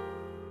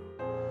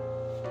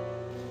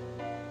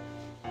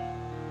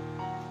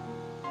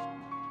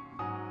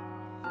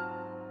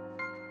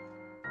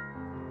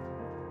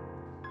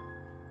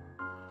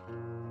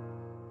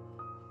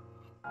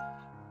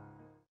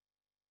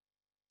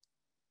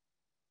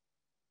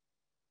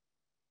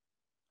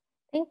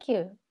Thank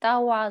you. That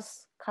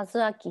was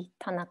Kazuaki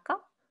Tanaka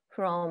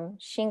from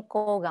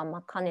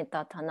Shinkogama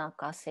Kaneta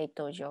Tanaka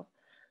Seitojo.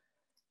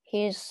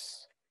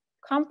 His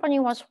company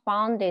was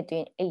founded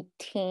in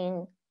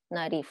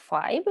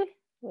 1895,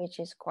 which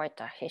is quite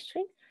a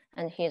history,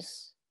 and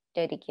he's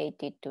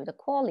dedicated to the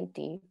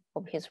quality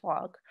of his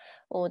work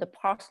or the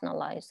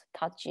personalized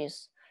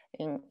touches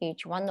in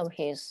each one of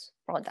his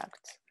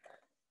products.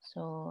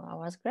 So that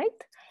was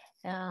great.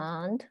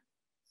 And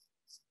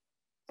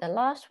the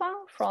last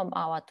one from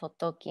our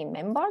Totoki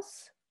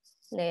members.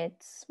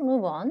 Let's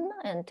move on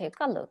and take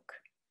a look.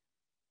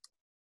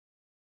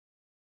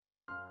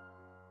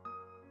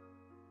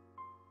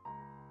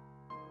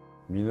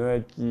 美濃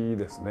焼き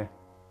ですね。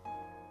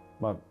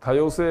多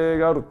様性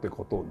があるって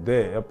こと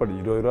でやっぱり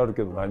いろいろある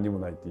けど何にも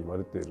ないって言わ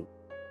れている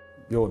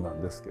ような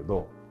んですけ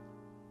ど、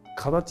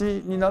形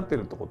になって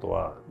るってこと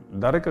は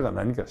誰かが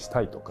何かし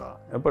たいとか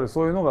やっぱり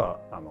そういうのが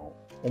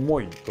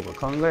思いと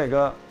か考え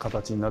が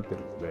形になってる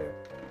ので、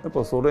やっ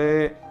ぱそ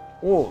れ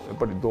をやっ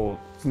ぱりどう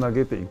つな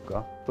げていく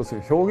か、そし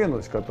て表現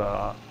の仕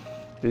方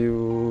ってい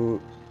う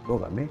の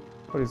がね、やっ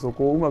ぱりそ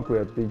こをうまく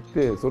やっていっ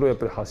てそれをやっ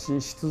ぱり発信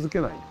し続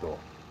けないと、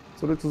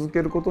それを続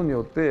けることに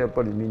よってやっ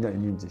ぱりみんな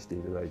に認知してい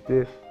ただい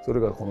て、それ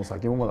がこの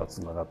先もまだつ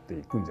ながって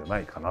いくんじゃな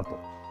いかなと。やっ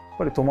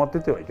ぱり止まって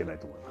てはいけない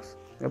と思います。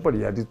やっぱ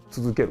りやり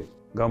続ける、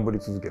頑張り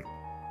続ける、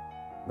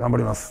頑張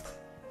りま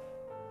す。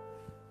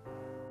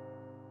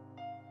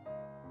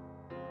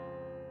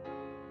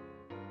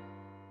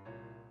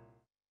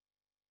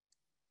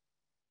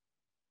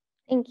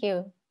Thank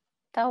you.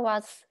 That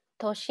was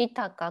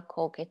Toshitaka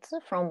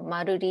Koketsu from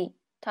Maruri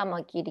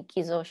Tamagiri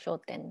Kizo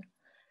Shoten.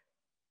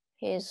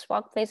 His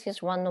workplace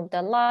is one of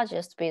the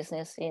largest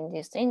business in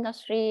this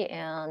industry,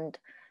 and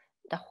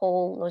the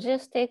whole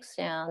logistics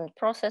and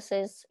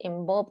processes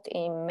involved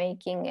in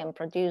making and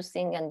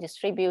producing and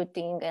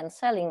distributing and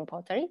selling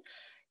pottery.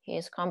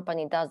 His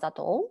company does that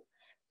all.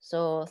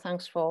 So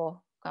thanks for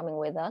coming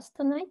with us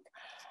tonight.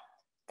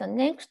 The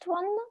next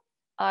one,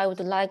 I would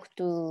like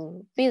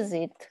to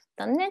visit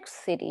the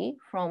next city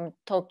from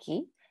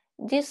Toki.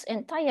 This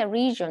entire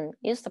region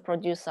is the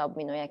producer of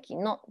Minoyaki,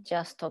 not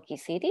just Toki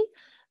City.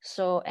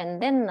 So,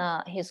 and then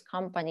his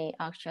company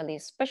actually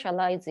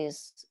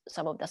specializes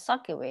some of the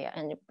Sakeware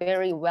and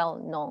very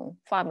well-known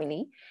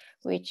family,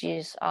 which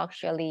is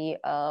actually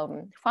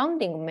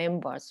founding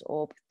members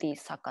of the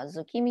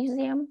Sakazuki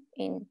Museum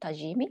in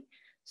Tajimi.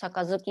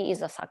 Sakazuki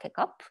is a sake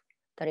cup,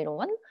 the little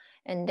one.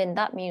 And then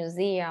that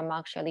museum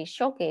actually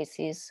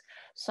showcases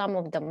some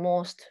of the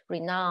most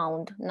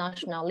renowned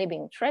national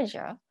living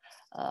treasure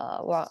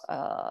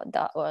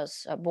that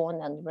was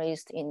born and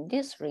raised in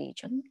this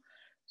region.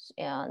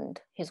 And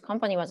his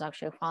company was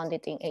actually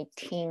founded in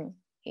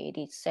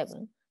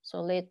 1887.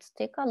 So let's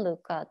take a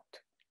look at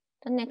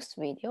the next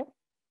video.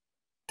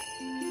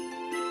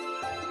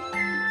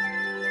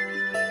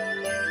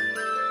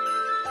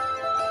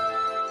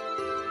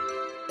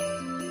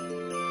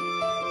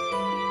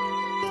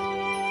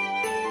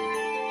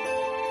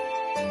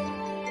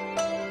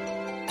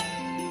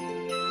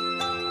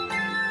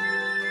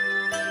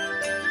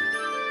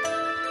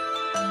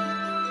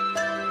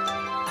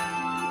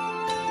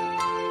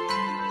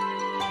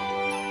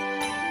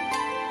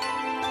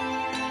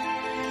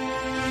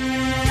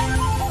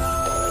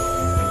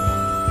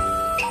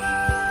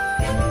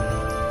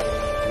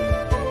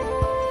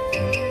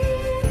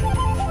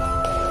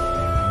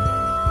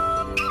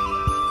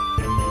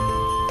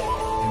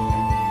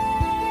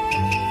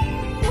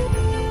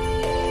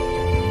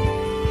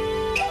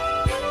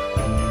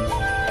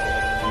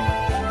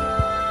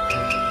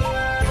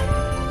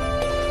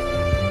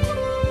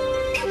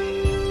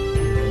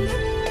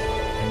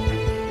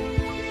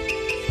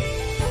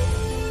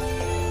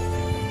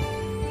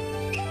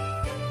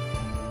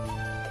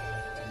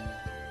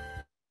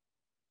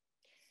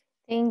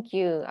 Thank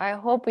you. I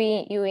hope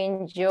you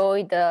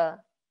enjoy the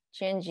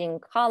changing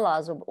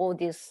colors of all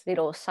these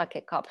little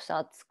sake cups.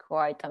 That's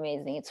quite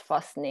amazing. It's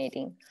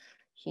fascinating.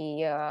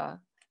 He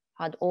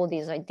had all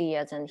these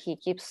ideas and he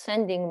keeps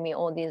sending me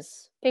all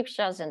these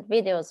pictures and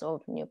videos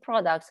of new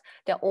products.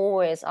 They're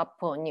always up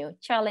for new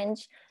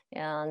challenge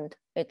and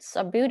it's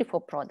a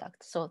beautiful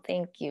product. So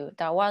thank you.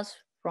 That was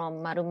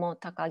from Marumo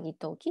Takagi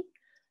Toki.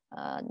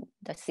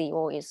 The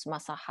CEO is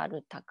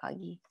Masaharu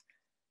Takagi.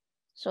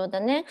 So the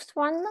next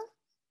one,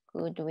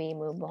 could we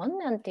move on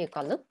and take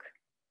a look?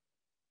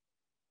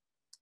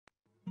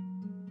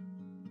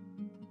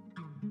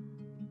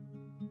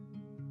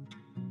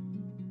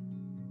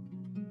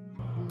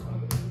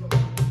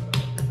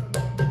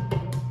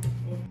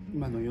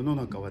今の世の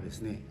中はで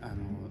すね、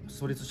ス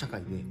トレス社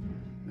会で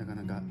なか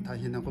なか大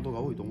変なことが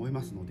多いと思い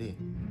ますので、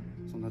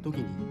そんな時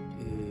に、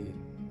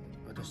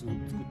私の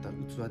作った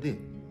器で、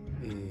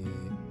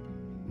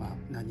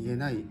何気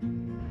ない、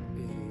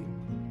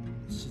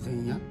自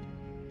然や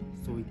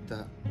そういった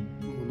も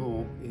の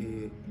を、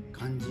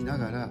感じな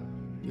がら、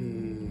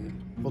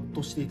ほっ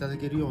としていただ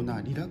けるよう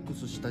なリラック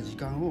スした時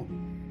間を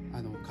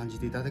感じ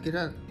ていただけ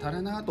た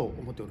らなと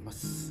思っておりま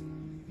す。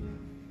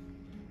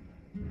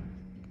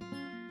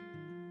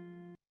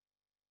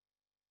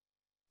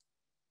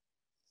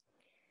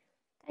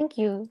Thank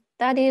you.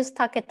 That is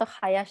Taketo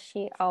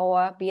Hayashi,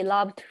 our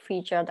beloved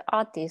featured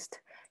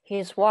artist.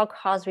 His work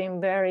has been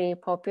very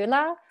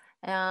popular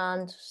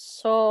and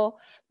so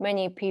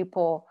many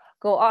people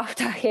go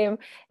after him.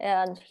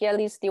 And here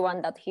is the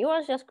one that he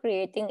was just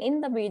creating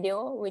in the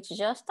video, which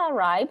just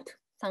arrived.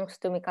 Thanks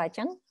to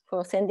Mikai-chan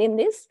for sending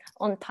this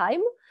on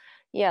time.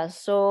 Yeah,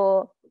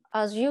 so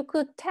as you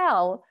could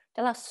tell,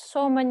 there are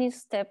so many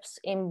steps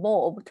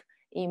involved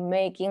in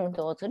making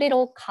those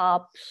little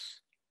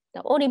cups,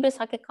 the Oribe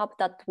sake cup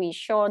that we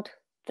showed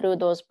through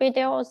those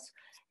videos,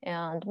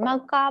 and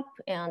mug cup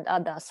and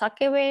other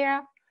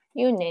sakeware,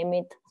 you name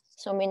it.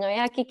 So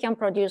Minoyaki can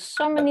produce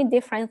so many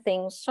different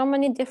things, so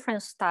many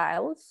different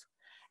styles.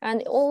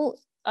 and all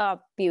are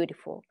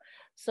beautiful.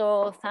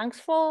 So thanks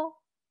for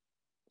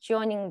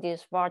joining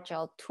this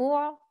virtual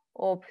tour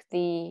of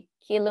the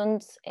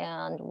kilns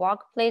and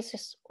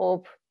workplaces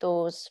of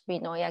those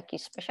Minoyaki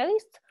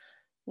specialists.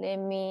 Let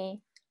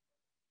me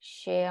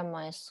share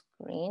my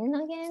screen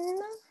again.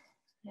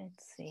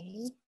 Let's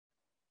see.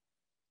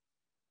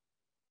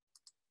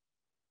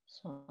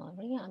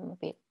 Sorry, I'm a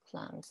bit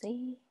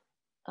clumsy.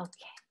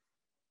 Okay.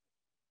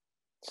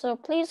 So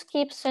please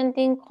keep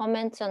sending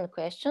comments and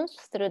questions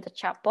through the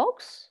chat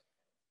box.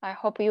 I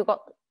hope you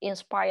got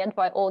inspired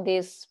by all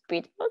these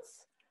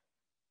videos.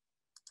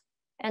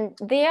 And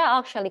they are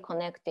actually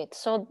connected.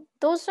 So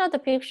those are the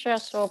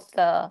pictures of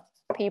the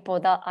people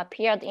that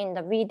appeared in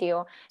the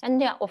video.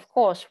 And then, of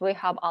course, we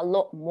have a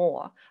lot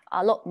more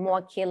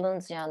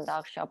kilns and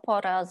actual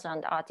potters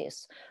and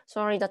artists.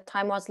 Sorry, the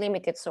time was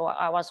limited, so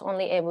I was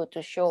only able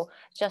to show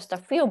just a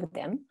few of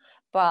them,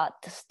 but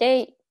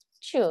stay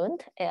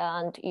tuned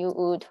and you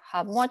would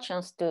have more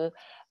chance to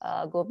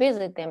go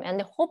visit them.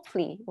 And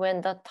hopefully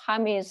when the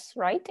time is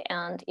right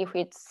and if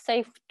it's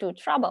safe to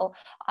travel,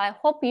 I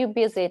hope you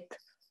visit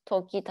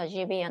Toki,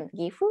 Tajibi, and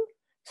Gifu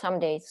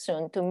someday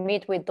soon to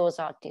meet with those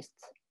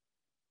artists.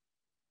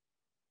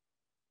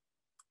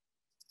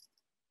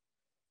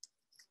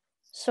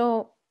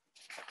 So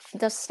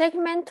the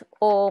segment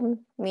of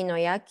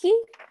Minoyaki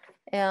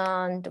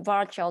and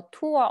virtual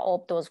tour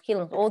of those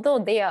kilns, although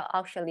they are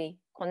actually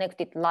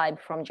connected live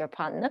from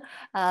Japan,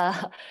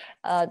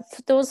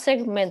 those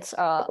segments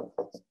are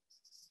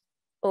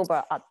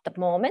over at the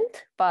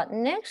moment. But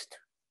next,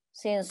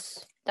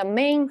 since the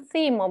main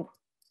theme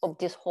of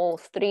this whole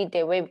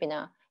 3-day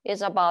webinar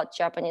is about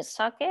Japanese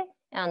sake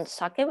and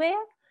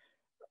Sakeware,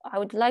 I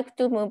would like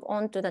to move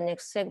on to the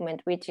next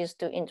segment, which is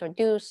to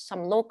introduce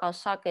some local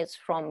sakes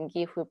from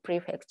Gifu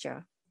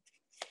Prefecture.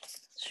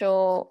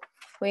 So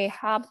we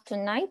have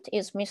tonight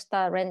is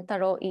Mr.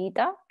 Rentaro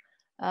Ida,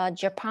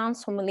 Japan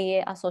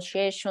Sommelier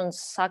Association's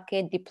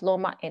Sake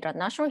Diploma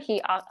International. He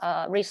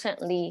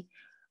recently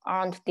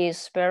earned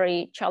this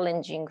very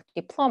challenging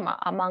diploma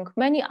among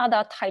many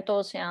other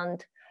titles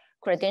and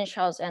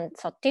credentials and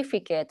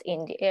certificate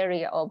in the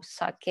area of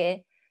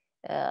sake,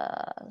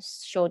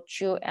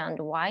 shochu, and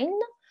wine.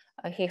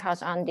 He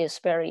has earned this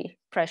very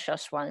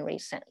precious one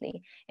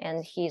recently,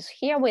 and he's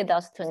here with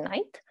us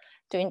tonight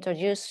to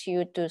introduce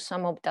you to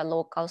some of the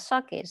local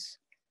sakes.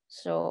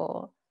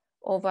 So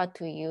over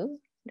to you,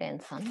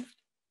 Ren-san.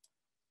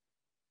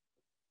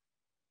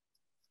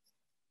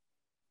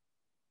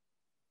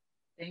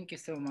 Thank you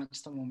so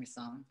much,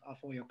 Tomomi-san,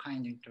 for your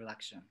kind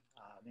introduction.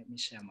 Let me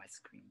share my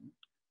screen.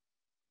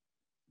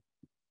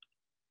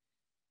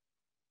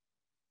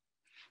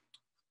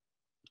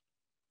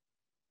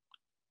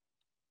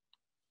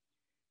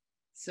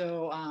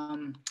 So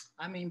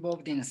I'm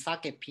involved in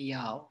sake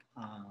PR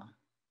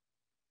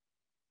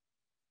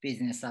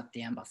business at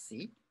the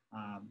embassy.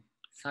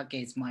 Sake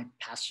is my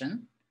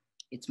passion.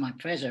 It's my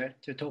pleasure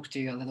to talk to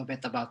you a little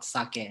bit about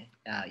sake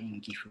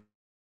in Gifu.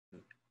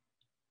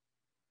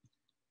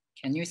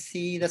 Can you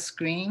see the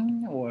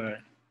screen or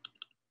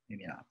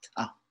maybe not?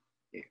 Ah,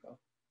 there you go.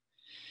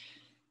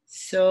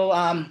 So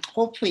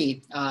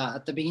hopefully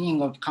at the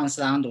beginning of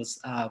Councilor Ando's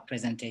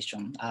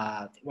presentation,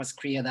 it was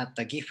clear that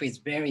the Gifu is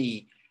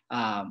very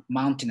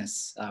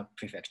mountainous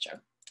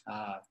prefecture,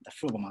 the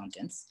Furubo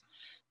Mountains.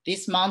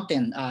 This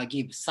mountain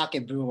gives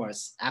sake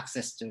brewers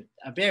access to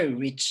a very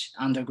rich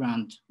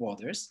underground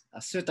waters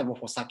suitable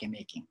for sake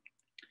making.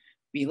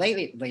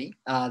 Relatedly,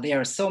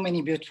 there are so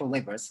many beautiful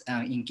rivers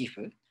in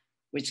Gifu,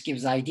 which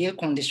gives ideal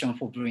condition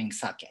for brewing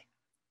sake.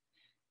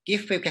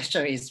 Gifu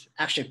Prefecture is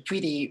actually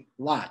pretty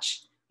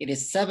large. It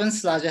is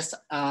 7th largest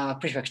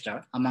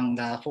prefecture among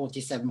the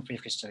 47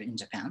 prefectures in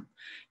Japan.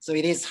 So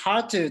it is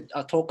hard to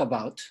talk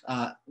about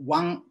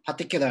one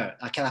particular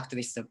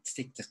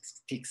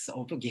characteristics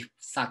of Gifu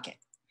sake.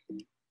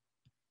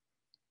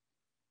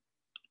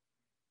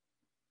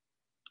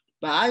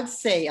 But I'd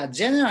say,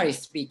 generally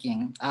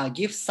speaking,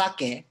 Gifu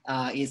sake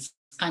is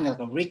kind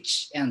of a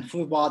rich and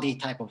full body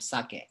type of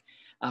sake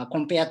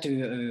compared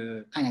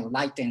to kind of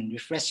light and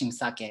refreshing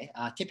sake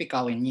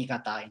typical in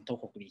Niigata and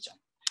Tohoku region.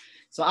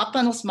 So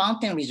Upper North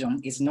Mountain region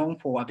is known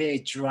for a very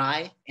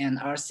dry and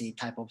earthy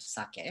type of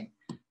sake,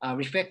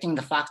 reflecting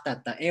the fact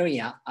that the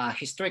area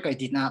historically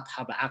did not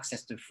have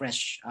access to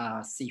fresh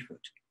seafood.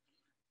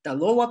 The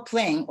lower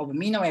plain of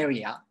Mino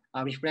area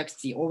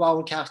reflects the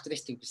overall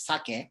characteristic of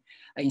sake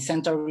in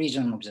central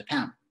region of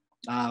Japan,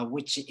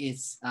 which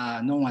is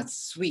known as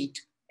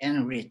sweet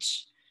and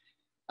rich.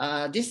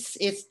 This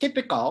is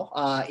typical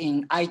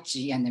in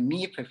Aichi and the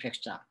Mie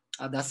prefecture.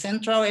 The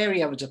central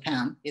area of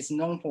Japan is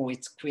known for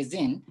its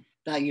cuisine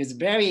that use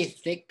very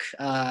thick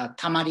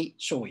tamari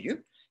shoyu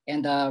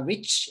and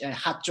rich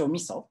hachcho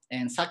miso,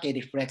 and sake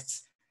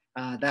reflects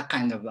that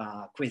kind of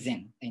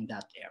cuisine in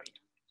that area.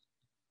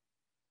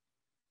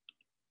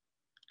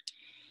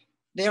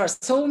 There are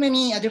so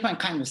many different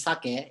kinds of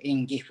sake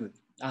in Gifu,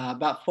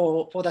 but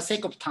for the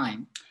sake of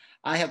time,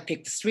 I have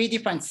picked 3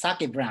 different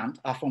sake brands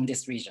from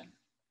this region.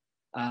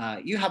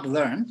 You have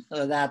learned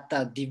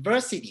that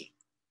diversity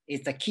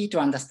is the key to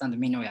understand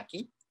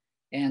Minoyaki,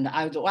 And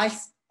I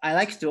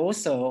like to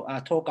also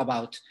talk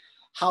about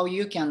how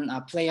you can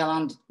play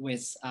around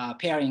with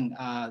pairing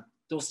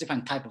those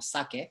different type of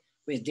sake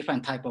with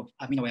different type of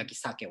Minoyaki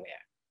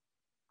sakeware.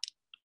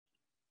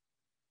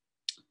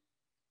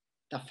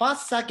 The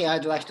first sake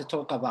I'd like to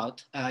talk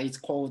about is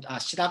called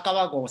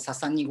Shirakawa-go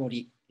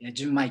Sasanigori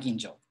Junmai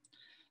Ginjo.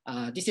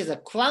 This is a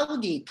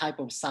cloudy type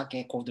of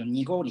sake called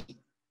nigori.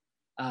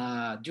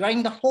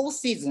 During the fall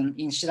season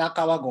in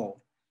Shirakawa-go,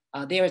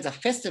 there is a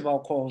festival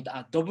called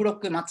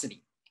Dobroku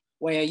Matsuri,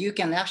 where you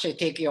can actually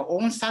take your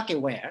own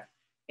sakeware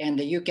and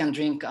you can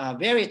drink a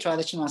very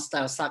traditional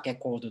style sake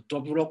called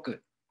Dobroku.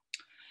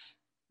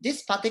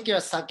 This particular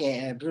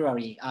sake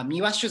brewery,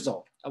 Miwa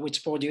Shuzo,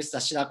 which produced the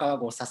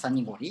Shirakawa-go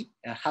Sasanigori,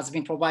 has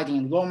been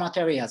providing raw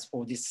materials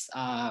for this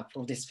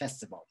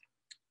festival.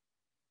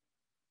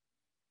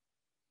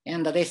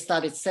 And they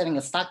started selling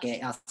a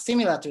sake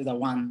similar to the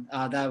one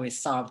that we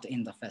served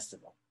in the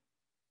festival.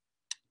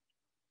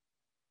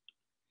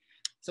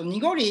 So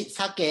nigori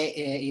sake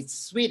is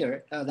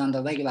sweeter than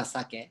the regular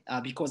sake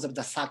because of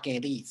the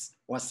sake leaves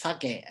or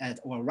sake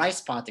or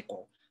rice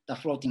particle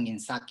that floating in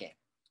sake.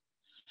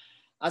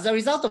 As a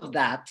result of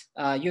that,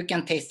 you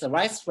can taste the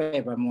rice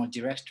flavor more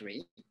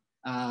directly.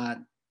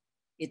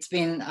 It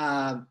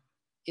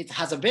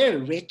has a very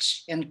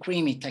rich and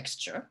creamy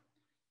texture.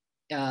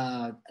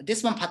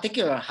 This one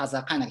particular has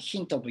a kind of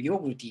hint of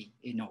yogurty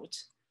note.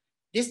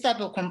 This type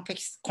of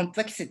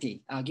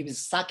complexity gives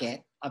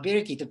sake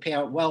ability to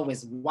pair well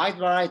with wide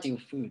variety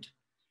of food,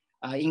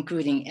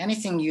 including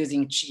anything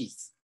using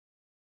cheese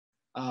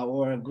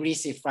or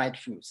greasy fried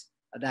foods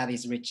that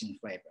is rich in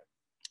flavor.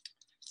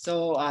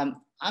 So I'm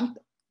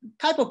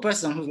type of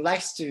person who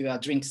likes to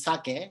drink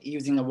sake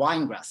using a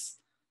wine glass,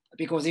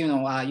 because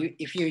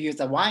if you use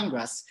a wine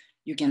glass,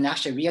 you can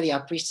actually really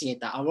appreciate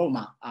the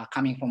aroma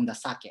coming from the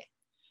sake.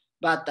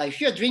 But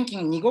if you're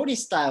drinking nigori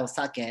style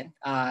sake,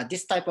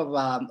 this type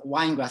of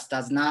wine glass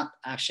does not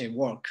actually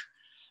work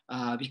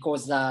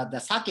because the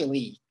sake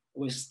leaf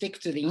will stick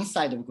to the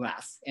inside of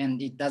glass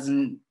and it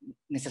doesn't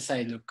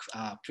necessarily look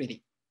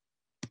pretty.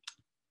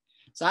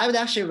 So I would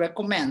actually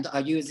recommend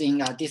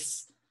using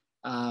this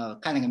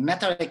kind of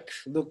metallic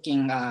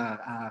looking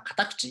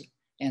katakuchi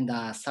and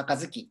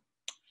sakazuki.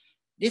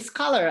 This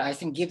color, I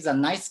think, gives a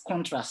nice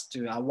contrast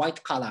to a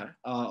white color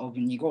of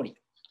nigori.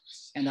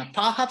 And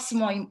perhaps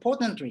more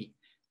importantly,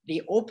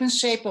 the open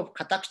shape of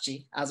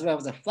katakuchi as well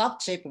as the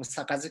flat shape of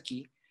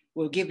sakazuki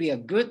will give you a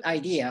good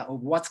idea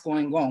of what's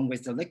going on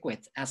with the liquid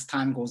as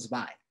time goes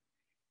by.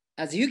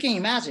 As you can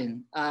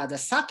imagine, the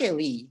sake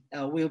leaf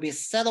will be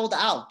settled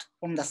out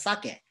from the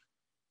sake.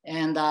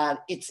 And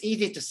it's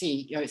easy to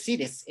see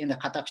this in the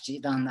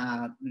katakuchi than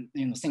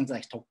things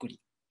like tokkuri,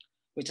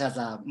 which has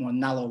a more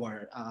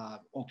narrower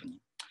opening.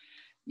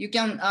 You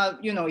can,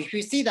 if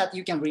you see that,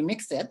 you can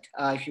remix it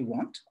if you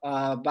want,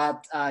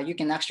 but you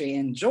can actually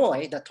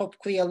enjoy the top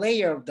clear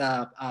layer of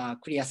the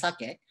clear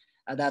sake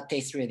that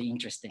tastes really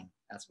interesting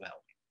as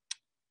well.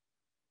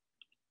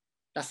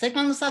 The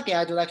second sake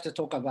I'd like to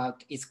talk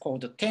about is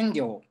called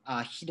Tenryo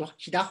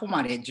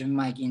Hidahomare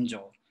Junmai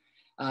Ginjo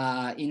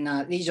in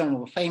a region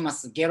of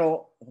famous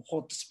Gero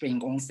hot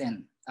spring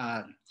onsen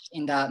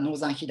in the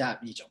northern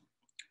Hida region.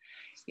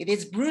 It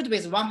is brewed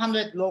with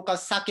 100 local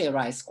sake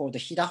rice called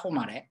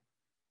Hidahomare,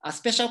 a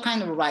special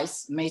kind of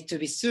rice made to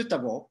be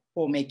suitable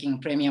for making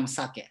premium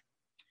sake.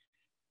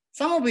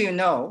 Some of you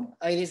know,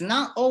 it is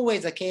not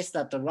always the case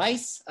that the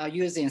rice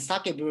used in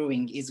sake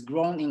brewing is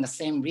grown in the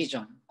same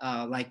region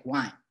like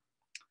wine.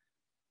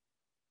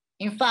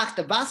 In fact,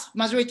 the vast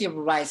majority of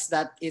rice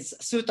that is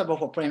suitable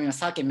for premium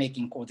sake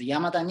making called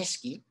Yamada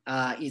Nishiki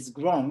is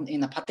grown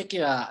in a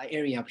particular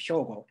area of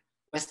Hyogo,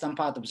 western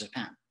part of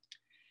Japan.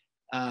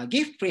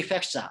 Gifu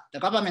Prefecture, the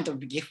government of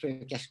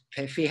Gifu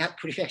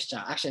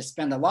Prefecture actually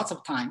spent a lot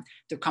of time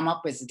to come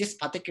up with this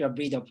particular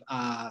breed of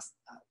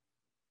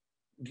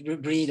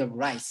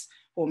rice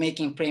for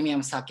making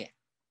premium sake.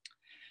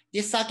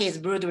 This sake is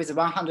brewed with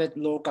 100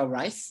 local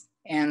rice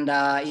and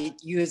it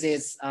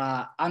uses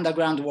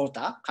underground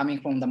water coming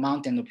from the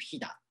mountain of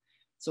Hida.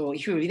 So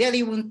if you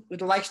really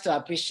would like to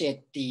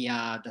appreciate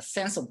the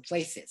sense of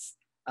places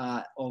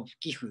of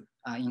Gifu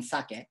in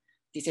sake,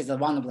 this is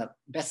one of the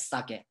best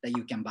sake that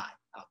you can buy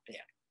out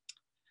there.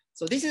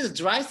 So this is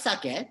dry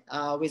sake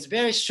with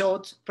very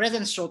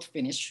pleasant short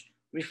finish,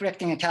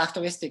 reflecting a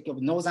characteristic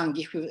of northern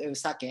Gifu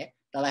sake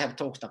that I have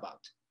talked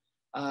about.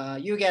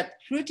 You get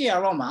fruity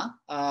aroma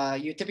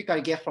you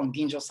typically get from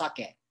ginjo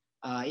sake,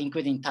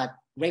 including type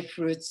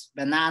grapefruits,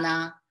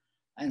 banana,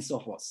 and so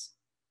forth.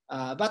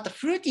 But the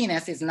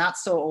fruitiness is not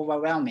so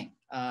overwhelming.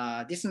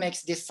 This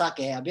makes this sake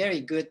a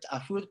very good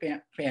food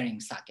pairing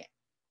sake.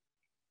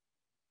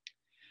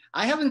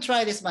 I haven't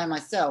tried this by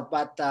myself,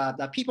 but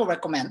the people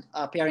recommend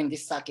pairing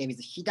this sake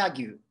with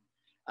Hidagyu,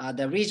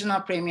 the regional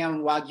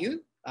premium Wagyu,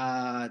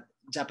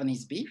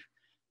 Japanese beef,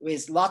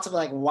 with lots of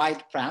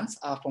wild plants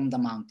from the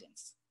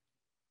mountains.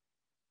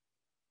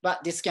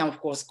 But this can of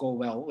course go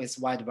well with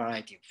wide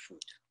variety of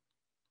food.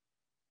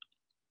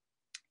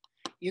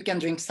 You can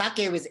drink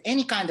sake with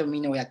any kind of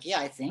Minoyaki,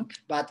 I think,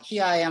 but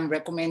here I am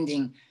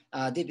recommending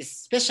this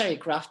specially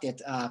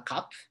crafted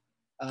cup,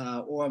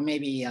 or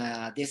maybe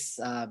this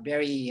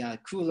very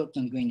cool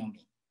looking green on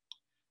me.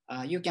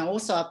 You can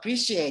also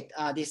appreciate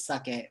this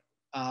sake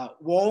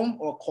warm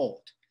or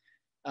cold.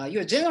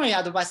 You generally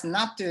advise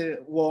not to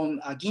warm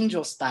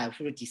ginjo style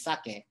fruity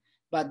sake,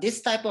 but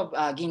this type of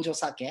ginjo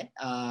sake,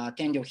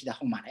 Tenryo Hida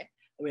Homare,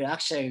 will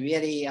actually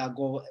really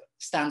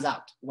stands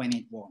out when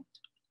it warmed.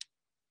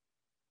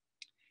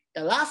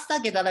 The last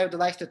sake that I would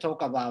like to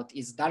talk about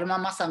is Daruma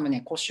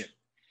Masamune Koshu.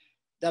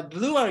 The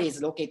brewery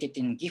is located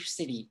in Gifu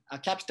City, a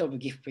capital of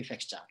Gifu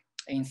Prefecture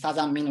in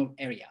southern Mino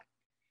area.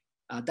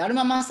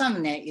 Daruma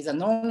Masamune is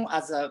known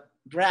as a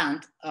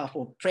brand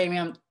for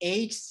premium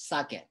aged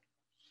sake.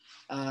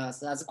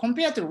 So as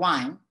compared to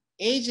wine,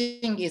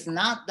 aging is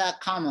not that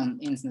common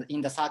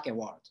in the sake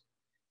world,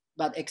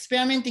 but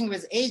experimenting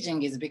with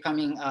aging is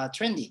becoming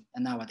trendy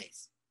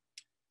nowadays.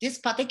 This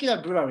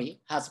particular brewery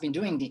has been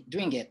doing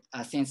it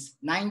since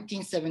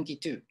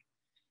 1972.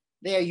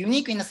 They are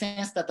unique in the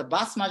sense that the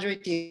vast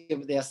majority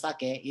of their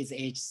sake is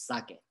aged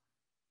sake.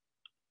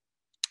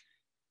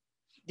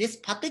 This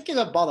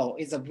particular bottle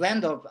is a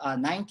blend of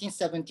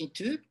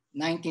 1972,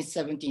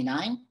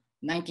 1979,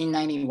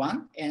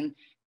 1991, and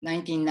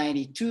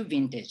 1992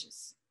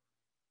 vintages.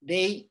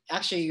 They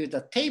actually use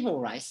the table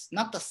rice,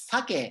 not the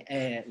sake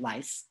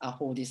rice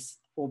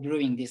for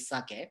brewing this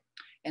sake.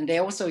 And they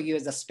also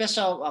use a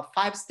special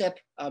 5-step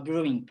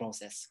brewing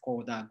process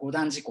called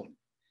godanjikon.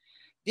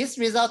 This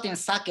results in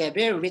sake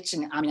very rich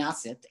in amino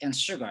acid and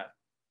sugar.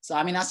 So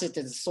amino acid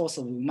is a source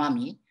of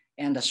umami,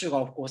 and the sugar,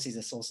 of course, is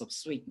a source of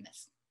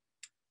sweetness.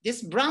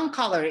 This brown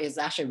color is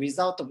actually a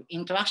result of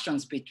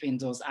interactions between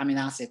those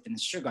amino acid and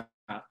sugar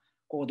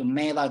called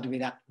Maillard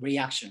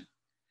reaction.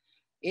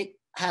 It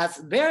has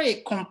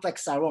very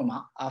complex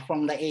aroma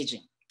from the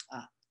aging.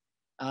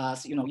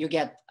 So, you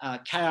get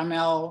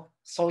caramel,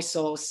 soy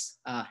sauce,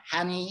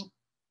 honey,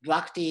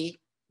 black tea,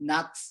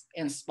 nuts,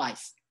 and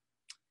spice.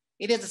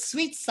 It is a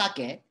sweet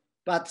sake,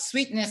 but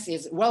sweetness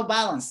is well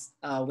balanced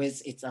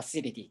with its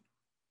acidity.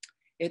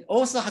 It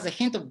also has a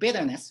hint of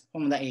bitterness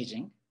from the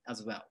aging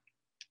as well.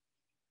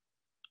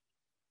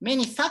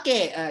 Many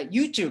sake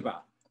YouTuber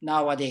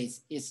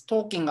nowadays is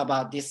talking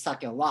about this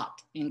sake a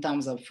lot in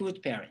terms of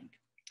food pairing.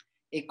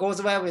 It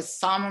goes well with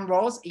salmon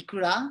rolls,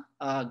 ikura,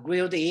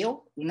 grilled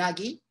eel,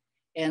 unagi,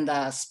 and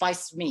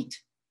spiced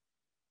meat.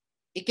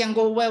 It can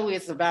go well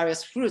with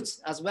various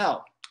fruits as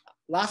well.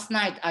 Last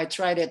night, I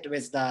tried it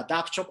with the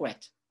dark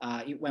chocolate.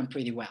 It went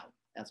pretty well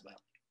as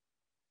well.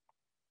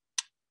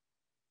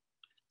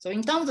 So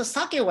in terms of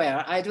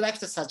sakeware, I'd like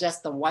to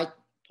suggest the white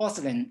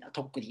porcelain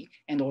tokuri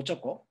and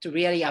ochoko to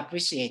really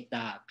appreciate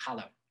the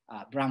color,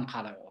 brown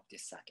color of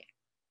this sake.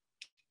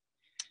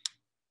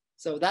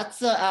 So that's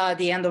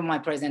the end of my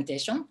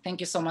presentation. Thank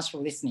you so much for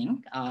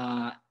listening.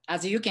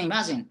 As you can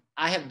imagine,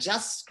 I have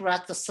just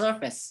scratched the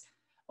surface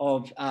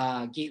of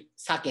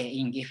sake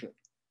in Gifu.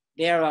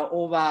 There are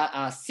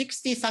over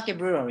 60 sake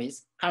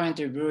breweries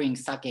currently brewing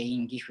sake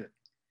in Gifu.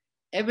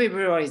 Every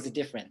brewery is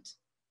different.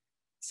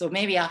 So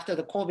maybe after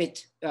the COVID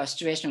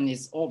situation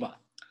is over,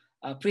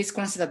 please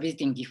consider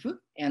visiting Gifu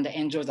and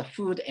enjoy the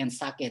food and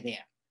sake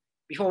there.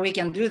 Before we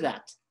can do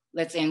that,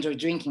 let's enjoy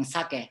drinking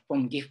sake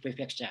from Gifu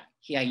Prefecture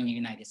here in the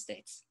United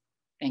States.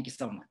 Thank you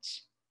so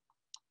much.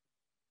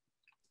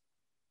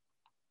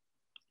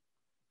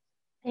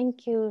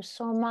 Thank you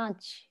so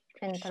much,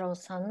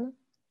 Kentaro-san.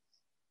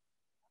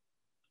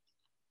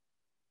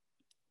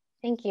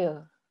 Thank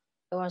you.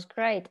 It was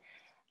great.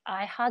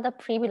 I had a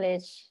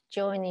privilege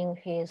joining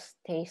his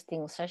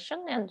tasting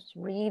session, and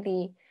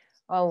really,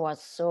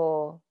 was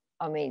so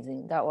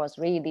amazing. That was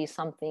really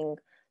something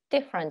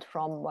different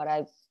from what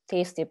I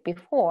tasted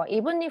before.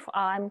 Even if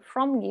I'm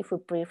from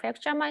Gifu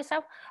Prefecture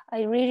myself,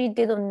 I really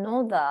didn't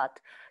know that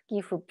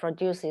Gifu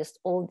produces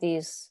all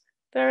these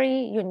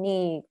very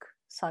unique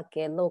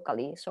sake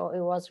locally. So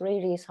it was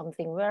really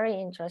something very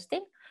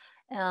interesting.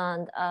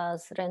 And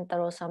as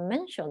Rentaro-san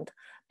mentioned,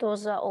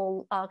 those are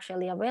all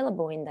actually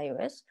available in the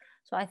US.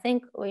 So I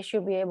think we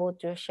should be able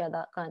to share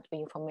that kind of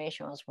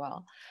information as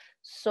well.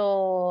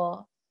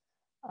 So,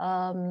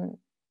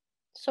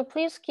 so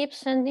please keep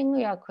sending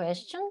your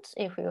questions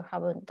if you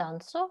haven't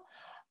done so.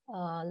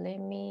 Let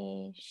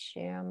me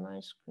share my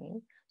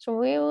screen. So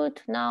we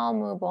would now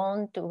move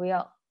on to, we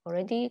are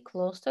already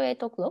close to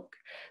 8 o'clock.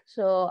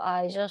 So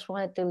I just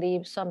wanted to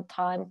leave some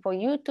time for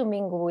you to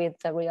mingle with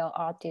the real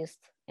artists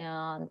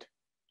and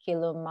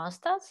kiln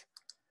masters.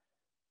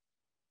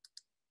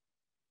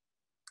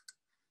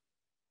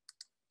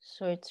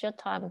 So it's your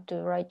time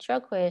to write your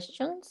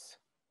questions,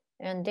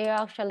 and they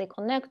are actually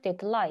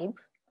connected live.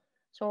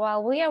 So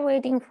while we are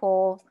waiting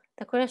for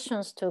the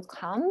questions to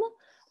come,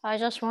 I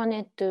just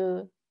wanted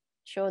to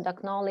show the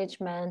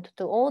acknowledgement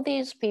to all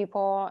these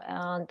people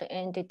and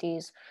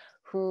entities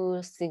who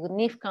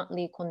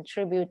significantly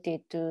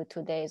contributed to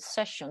today's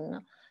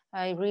session.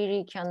 I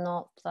really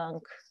cannot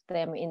thank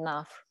them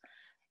enough.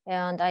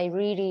 And I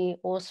really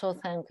also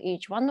thank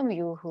each one of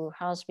you who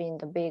has been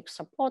the big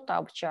supporter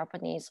of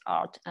Japanese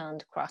art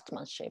and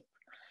craftsmanship.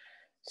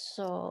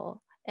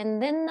 So,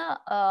 and then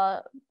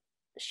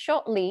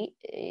shortly,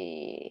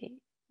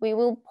 we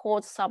will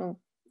post some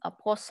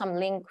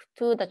link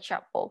to the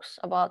chat box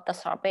about the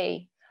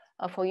survey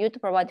for you to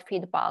provide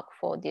feedback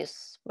for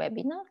this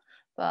webinar.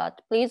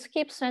 But please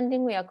keep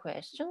sending me your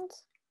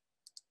questions.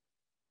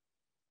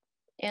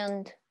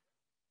 And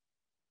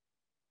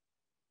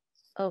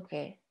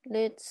okay,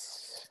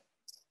 let's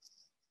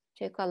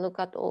take a look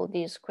at all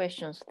these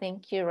questions.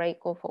 Thank you,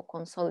 Reiko, for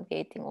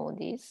consolidating all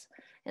these.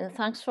 And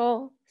thanks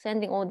for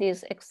sending all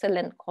these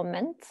excellent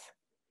comments.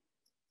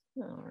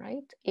 All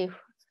right, if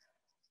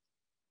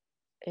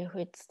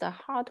it's the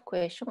hard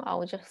question,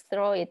 I'll just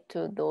throw it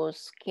to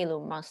those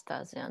kiln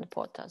masters and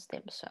potters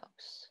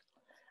themselves.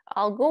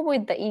 I'll go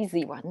with the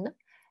easy one.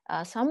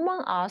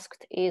 Someone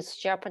asked, is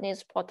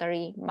Japanese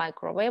pottery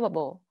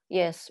microwavable?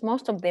 Yes,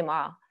 most of them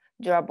are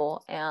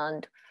durable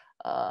and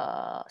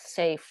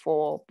safe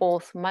for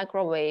both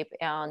microwave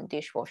and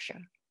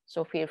dishwasher.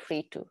 So feel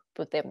free to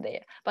put them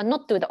there, but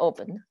not to the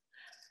oven.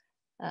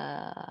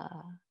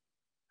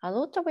 A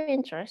lot of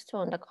interest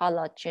on the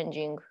color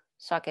changing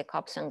sake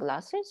cups and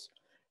glasses.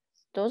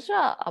 Those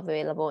are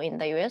available in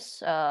the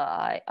US.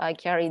 I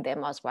carry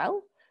them as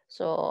well.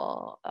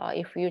 So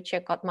if you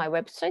check out my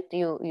website,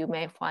 you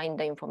may find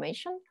the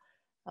information.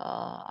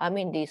 I'm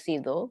in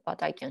DC though,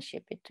 but I can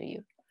ship it to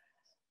you.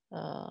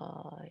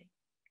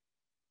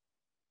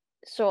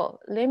 So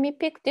let me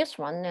pick this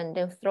one and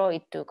then throw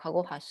it to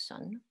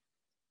Kagohashi-san.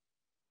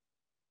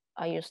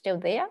 Are you still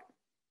there?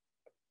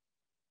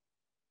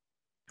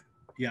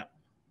 Yeah.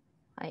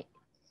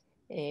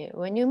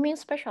 When you mean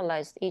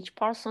specialized, each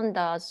person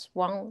does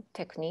one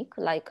technique,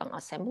 like an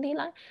assembly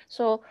line.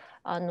 So,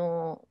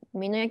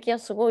 美濃焼きは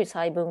すごい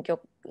細分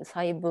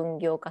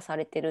業化さ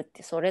れてるっ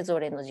て、それぞ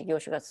れの事業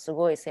種がす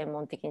ごい専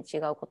門的に違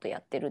うことをや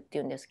ってるって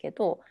いうんですけ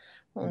ど、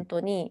本当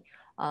に、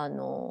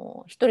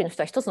一人の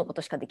人は一つのこ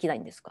としかできない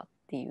んですかっ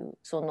ていう、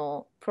そ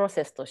のプロ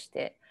セスとし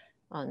て、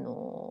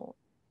ど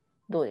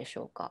うでし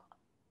ょうか。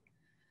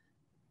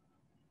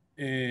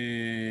ど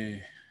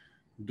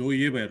う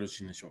言えばよろし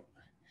いんでしょう。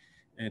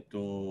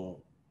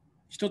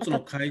一つ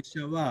の会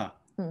社は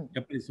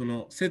やっぱりそ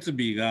の設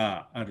備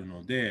がある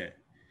ので、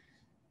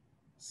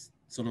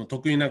その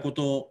得意なこ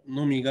と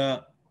のみ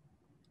が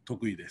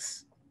得意で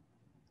す。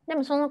で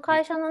もその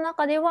会社の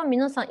中では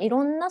皆さんい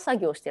ろんな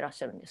作業をしてらっ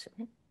しゃるんですよ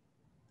ね。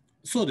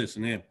そうです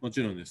ね、も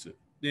ちろんです。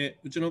で、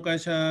うちの会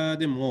社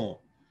で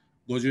も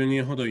50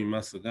人ほどい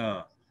ます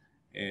が、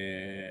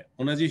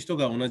同じ人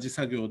が同じ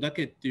作業だ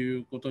けってい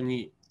うこと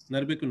に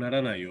なるべくな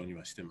らないように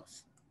はしてま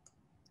す。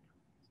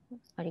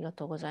ありが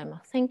とうござい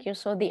ます。Thank you.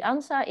 So the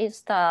answer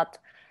is that,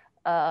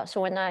 so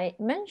when I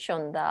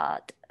mentioned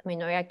that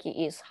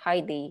Minoyaki is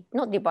highly,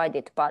 not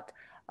divided, but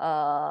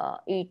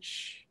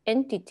each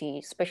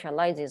entity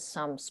specializes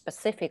some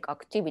specific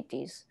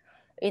activities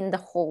in the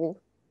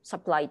whole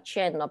supply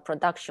chain or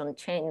production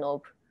chain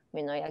of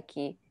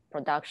Minoyaki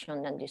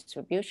production and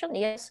distribution.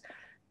 Yes,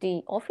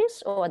 the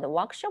office or the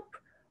workshop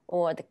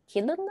or the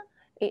kiln,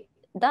 it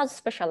does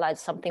specialize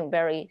something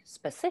very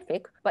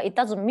specific, but it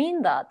doesn't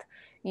mean that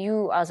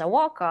you as a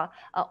worker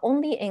are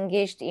only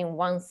engaged in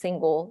one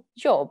single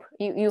job.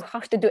 You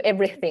have to do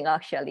everything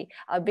actually.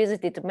 I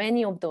visited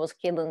many of those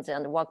kilns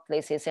and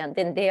workplaces, and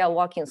then they are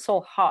working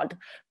so hard,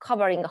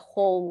 covering a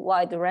whole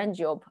wide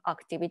range of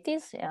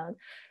activities and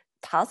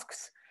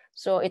tasks.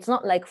 So it's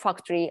not like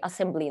factory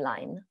assembly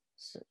line.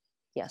 So,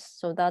 yes,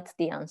 so that's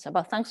the answer.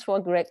 But thanks for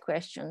a great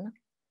question.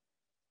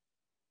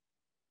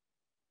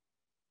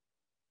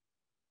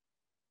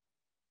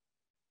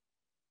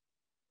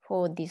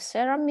 For the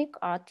ceramic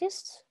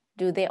artists,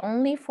 do they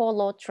only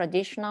follow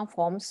traditional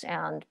forms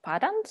and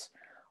patterns,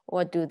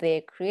 or do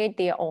they create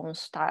their own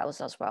styles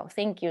as well?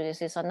 Thank you.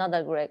 This is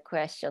another great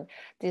question.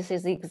 This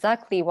is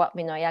exactly what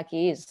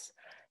Minoyaki is.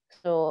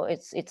 So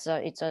it's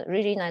a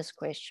really nice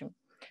question.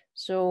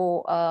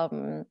 So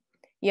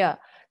yeah,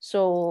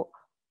 so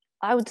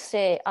I would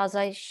say, as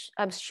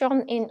I've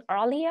shown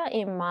earlier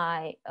in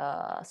my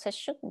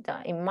session,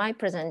 in my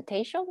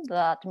presentation,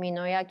 that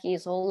Minoyaki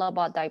is all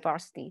about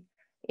diversity.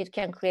 It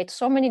can create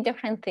so many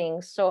different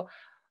things. So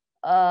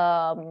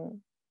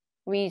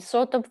we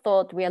sort of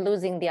thought we are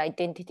losing the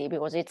identity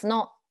because it's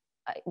not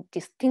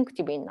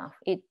distinctive enough.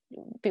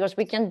 Because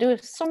we can do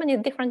so many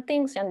different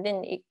things and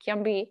then it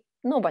can be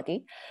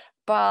nobody.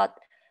 But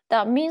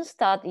that means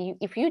that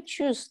if you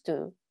choose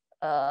to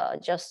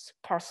just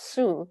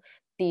pursue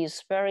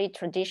these very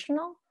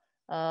traditional,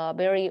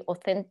 very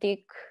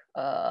authentic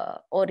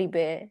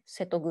Oribe,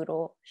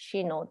 Setoguro,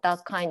 Shino,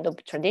 that kind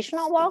of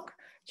traditional work,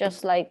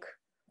 just like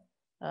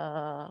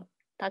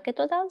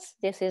Taketo does.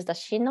 This is the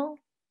Shino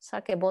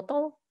sake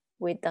bottle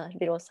with the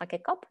little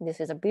sake cup. This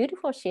is a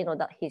beautiful Shino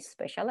that he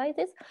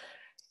specializes.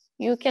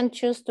 You can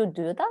choose to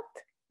do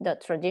that, the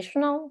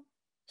traditional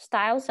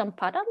styles and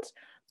patterns,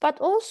 but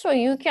also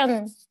you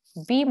can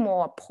be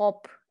more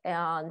pop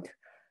and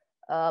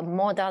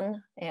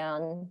modern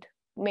and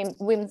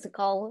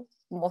whimsical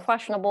more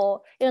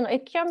fashionable.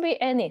 It can be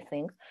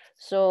anything.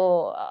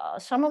 So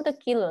some of the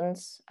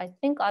kilns, I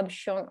think I've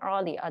shown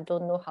earlier. I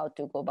don't know how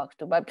to go back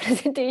to my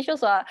presentation,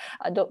 so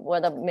I don't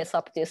want to mess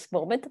up this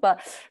moment. But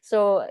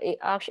so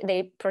actually,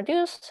 they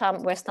produce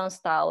some Western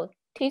style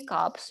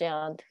teacups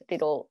and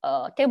little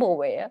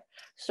tableware.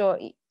 So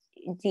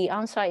the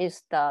answer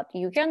is that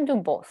you can do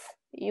both.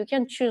 You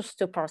can choose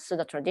to pursue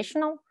the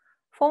traditional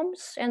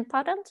forms and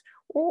patterns,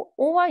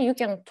 or you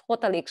can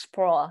totally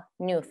explore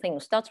new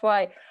things. That's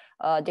why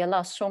there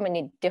are so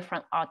many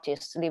different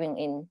artists living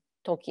in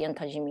Toki and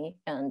Tajimi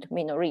and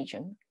Mino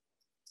region.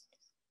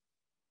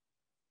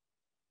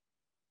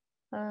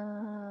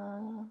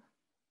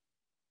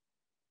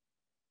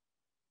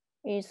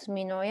 Is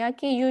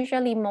Minoyaki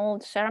usually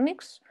mold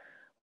ceramics?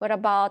 What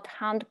about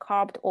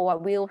hand-carved or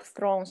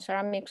wheel-thrown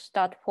ceramics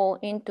that fall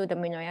into the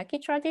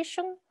Minoyaki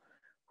tradition?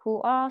 Who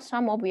are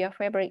some of your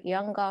favorite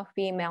younger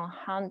female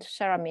hand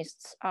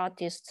ceramists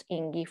artists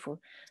in Gifu?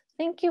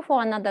 Thank you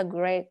for another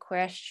great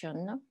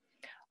question.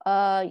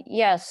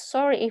 Yes,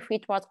 sorry if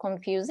it was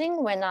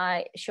confusing when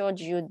I showed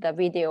you the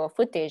video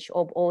footage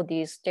of all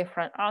these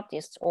different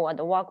artists or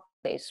the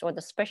workplace or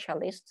the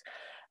specialists.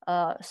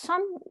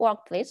 Some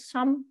workplace,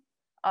 some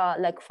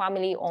like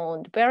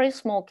family-owned, very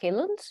small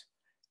kilns.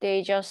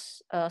 They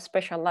just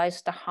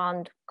specialize the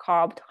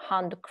hand-carved,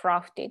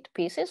 hand-crafted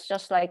pieces,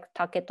 just like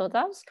Taketo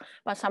does.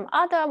 But some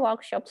other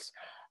workshops,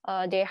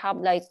 they have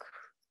like,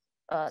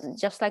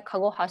 just like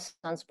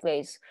Kago-Hassan's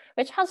place,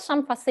 which has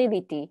some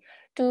facility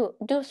to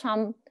do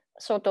some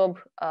sort of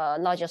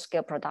larger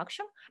scale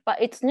production,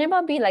 but it's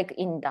never be like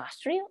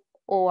industrial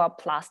or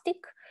plastic.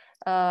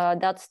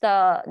 That's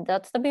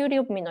the beauty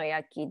of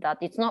Minoyaki, that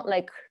it's not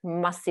like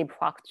massive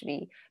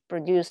factory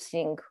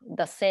producing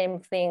the same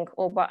thing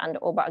over and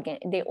over again.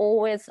 They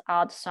always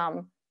add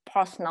some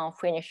personal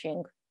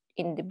finishing,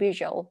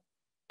 individual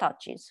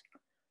touches.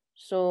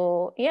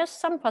 So yes,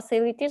 some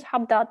facilities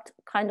have that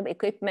kind of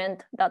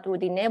equipment that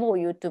would enable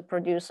you to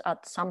produce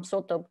at some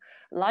sort of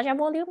larger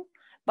volume,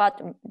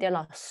 but there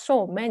are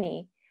so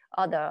many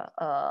other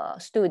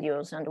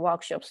studios and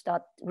workshops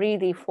that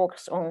really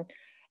focus on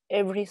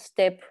every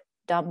step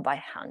done by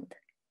hand.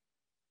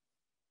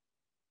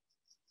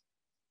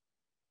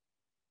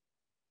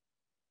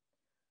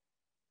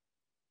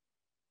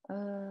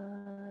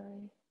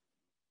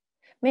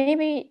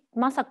 Maybe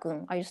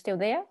Masa-kun, are you still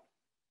there?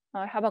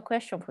 I have a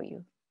question for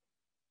you.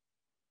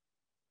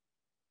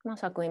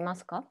 Masa-kun, いま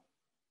すか?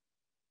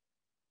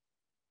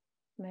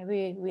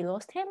 Maybe we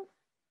lost him.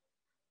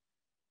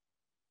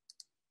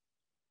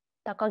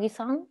 高木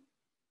さん?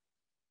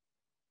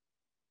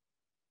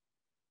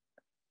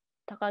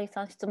 高木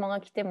さん、質問が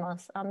来てま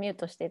す。アンミュー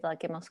トしていただ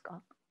けます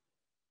か?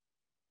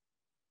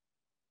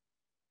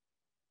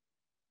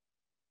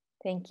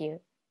 Thank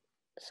you.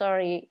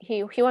 Sorry,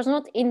 he was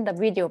not in the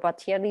video,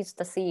 but here is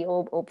the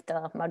CEO of the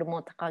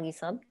Marumo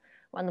Takagi-san,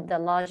 one of the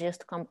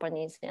largest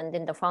companies, and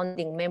then the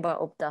founding member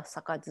of the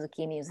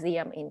Sakazuki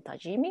Museum in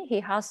Tajimi.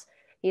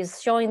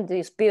 He's showing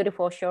this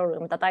beautiful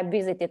showroom that I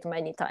visited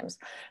many times.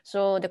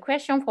 So the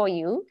question for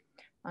you,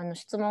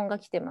 質問が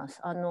来てま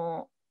す。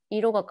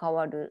色が変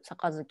わる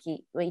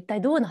杯は一体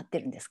どうなって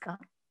るんですか？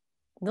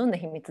どんな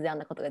秘密であん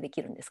なことがで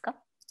きるんですか？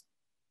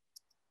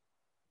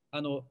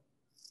と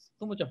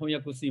もちゃん翻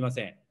訳すいま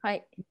せん。は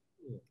い。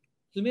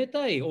冷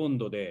たい温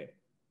度で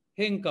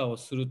変化を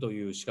すると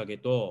いう仕掛け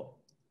と、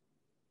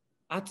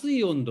熱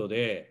い温度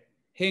で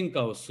変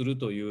化をする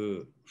と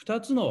いう2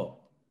つの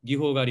技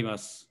法がありま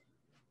す。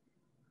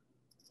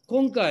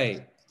今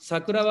回、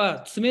桜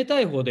は冷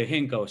たい方で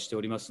変化をして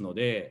おりますの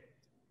で、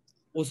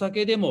お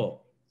酒で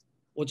も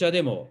お茶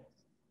でも、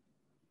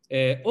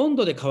温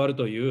度で変わる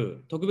とい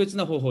う特別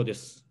な方法で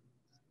す。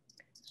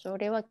そ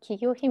れは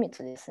企業秘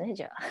密ですね、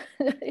じゃあ。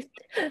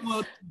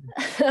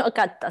分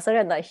かった、それ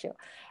は内緒。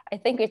I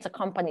think it's a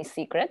company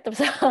secret.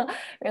 So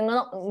we're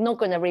not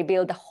going to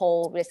reveal the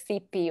whole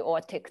recipe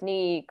or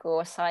technique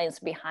or science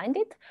behind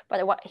it.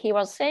 But what he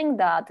was saying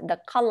that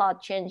the color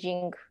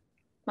changing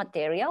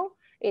material,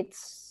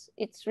 it's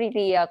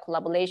really a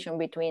collaboration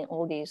between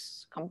all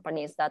these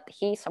companies that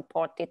he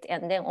supported.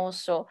 And then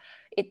also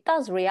it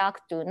does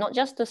react to not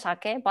just to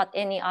sake, but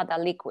any other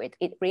liquid.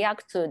 It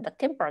reacts to the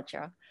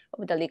temperature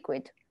of the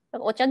liquid.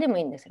 お茶でも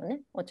いいんですよ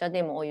ね。お茶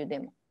でもお湯で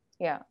も。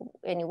Yeah,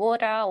 any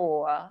water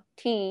or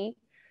tea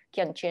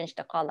can change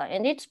the color.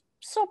 And it's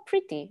so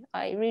pretty.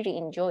 I really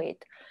enjoy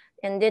it.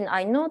 And then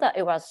I know that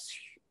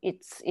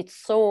it's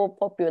so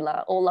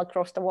popular all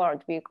across the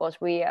world because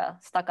we are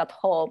stuck at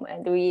home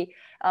and we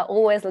are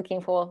always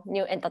looking for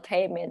new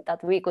entertainment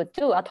that we could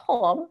do at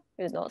home,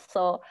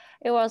 So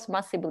it was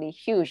massively,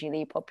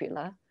 hugely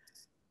popular.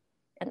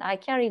 And I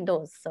carry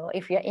those, so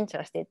if you're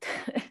interested.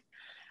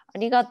 あ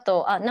りが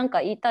とう。なん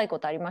か言いたいこ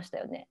とありました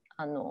よね。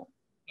は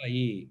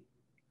い。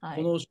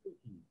この商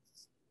品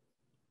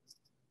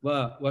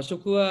は、和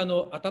食は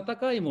温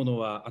かいもの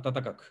は温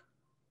かく、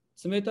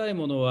冷たい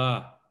もの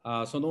は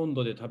その温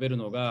度で食べる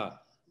の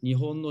が日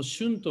本の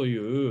旬とい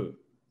う、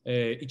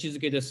位置づ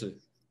けです。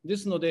で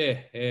すの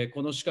で、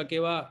この仕掛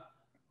けは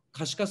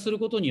可視化する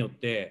ことによっ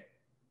て、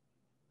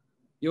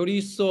より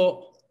一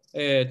層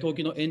陶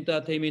器のエンタ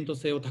ーテインメント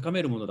性を高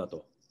めるものだ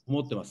と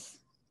思ってま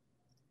す。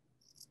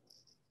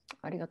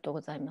ありがとうご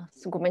ざいま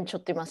す。ごめん、ちょ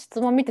っと今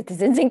質問見てて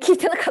全然聞い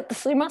てなかった。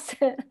すいませ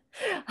ん。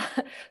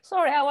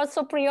Sorry, I was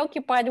so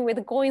preoccupied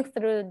with going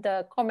through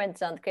the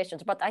comments and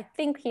questions, but I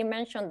think he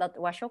mentioned that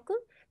washoku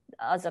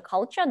as a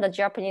culture, the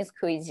Japanese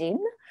cuisine,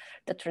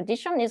 the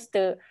tradition is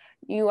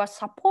you are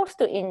supposed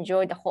to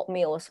enjoy the hot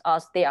meals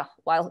as they are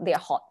while they are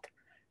hot.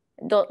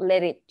 Don't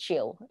let it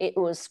chill. It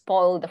will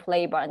spoil the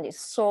flavor and it's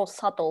so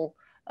subtle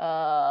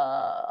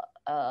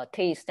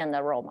taste and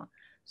aroma.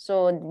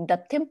 So the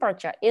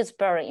temperature is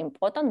very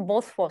important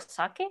both for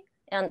sake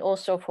and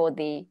also for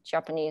the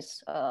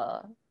Japanese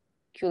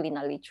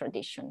culinary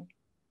tradition.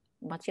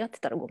 間違って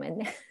たらごめん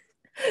ね。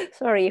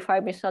Sorry if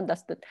I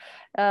misunderstood.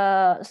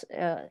 あ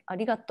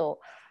りが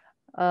と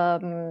う。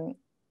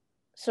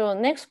So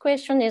next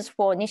question is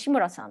for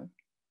Nishimura-san,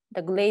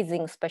 the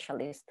glazing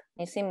specialist.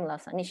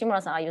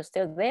 Nishimura-san, are you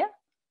still there?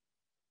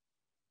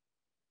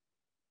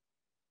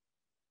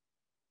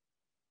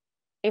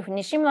 If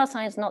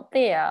Nishimura-san is not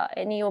there,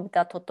 any of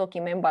the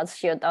Totoki members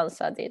should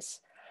answer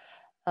this.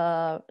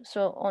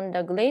 So on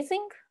the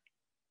glazing,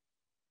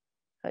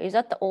 is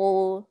that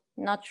all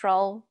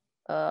natural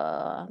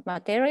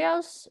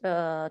materials,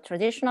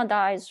 traditional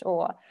dyes,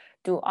 or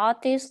do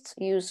artists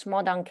use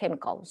modern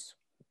chemicals?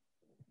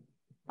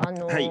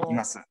 はい、い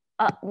ます。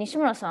西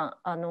村さん、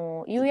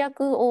釉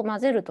薬を混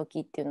ぜると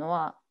きっていうの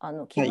は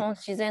基本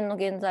自然の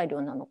原材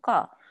料なの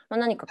か、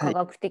何か科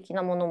学的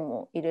なもの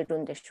も入れる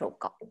んでしょう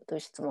か、という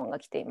質問が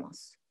来ていま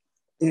す。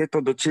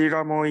どち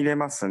らも入れ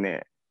ます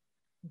ね。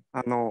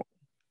は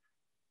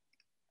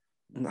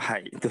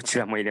い、どち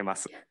らも入れま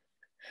す。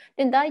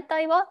で、大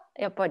体は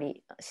やっぱ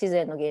り自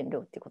然の原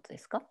料っていうことで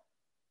すか？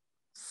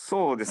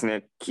そうです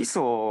ね。基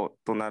礎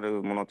とな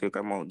るものという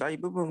か、もう大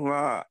部分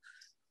は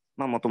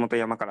もともと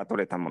山から取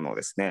れたもの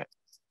ですね。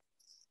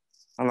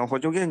補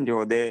助原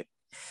料で、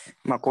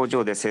工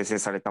場で生成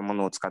されたも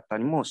のを使った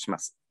りもしま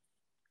す。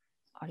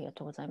ありが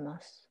とうござい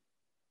ます。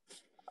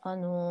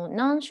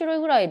何種類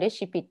ぐらいレ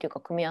シピっていうか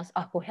組み合わせ、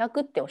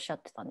500っておっしゃ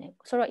ってたね。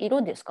それは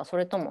色ですか？そ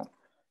れとも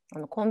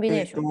コンビ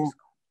ネーションです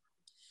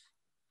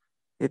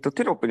か？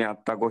テロップにあ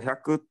った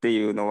500って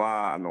いうの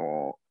は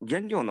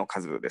原料の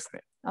数です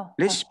ね。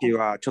レシピ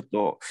はちょっ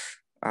と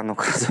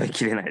数え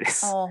きれないで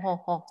す。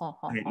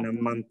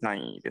何万単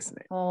位です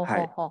ね。は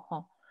い。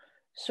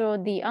So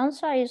the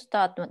answer is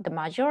that the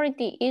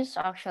majority is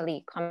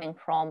actually coming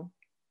from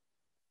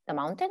the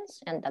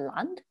mountains and the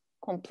land,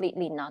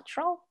 completely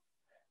natural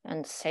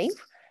and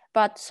safe.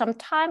 But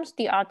sometimes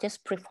the artists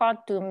prefer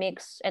to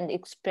mix and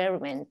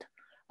experiment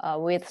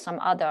with some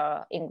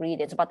other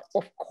ingredients. But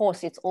of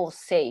course, it's all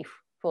safe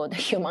for the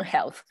human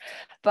health.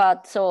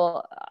 But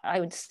so I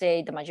would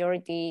say the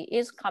majority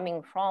is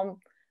coming from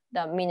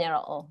the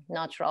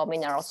natural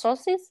mineral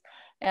sources.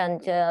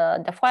 And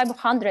the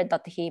 500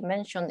 that he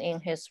mentioned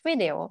in his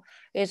video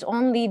is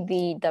only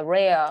the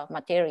rare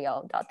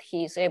material that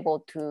he is able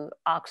to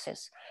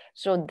access.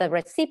 So the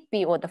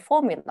recipe or the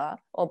formula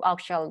of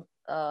actual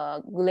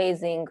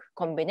glazing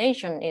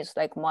combination is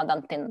like more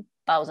than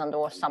 10,000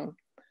 or some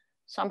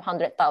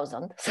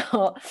 100,000.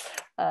 So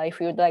if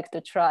you'd like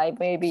to try,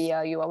 maybe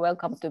you are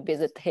welcome to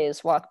visit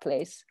his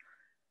workplace.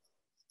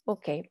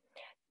 Okay.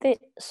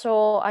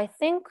 So I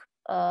think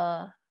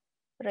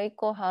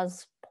Reiko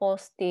has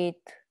posted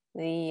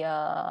the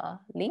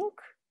link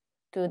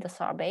to the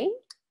survey.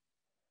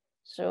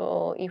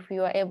 So if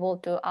you are able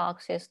to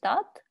access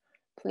that,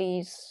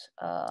 please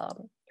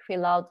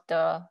fill out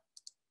the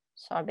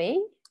survey.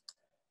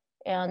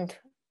 And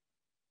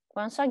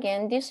once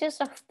again, this is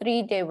a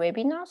 3-day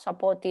webinar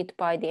supported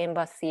by the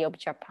Embassy of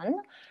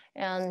Japan.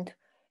 And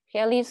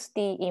here is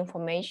the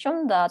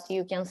information that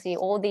you can see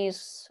all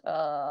these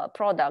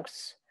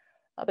products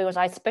because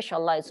I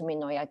specialize in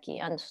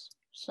Minoyaki and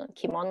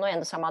kimono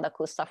and some other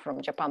cool stuff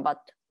from Japan, but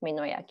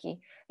Minoyaki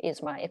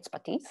is my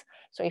expertise.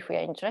 So if you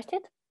are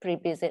interested, please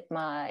visit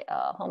my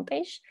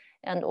homepage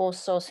and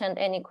also send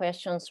any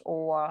questions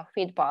or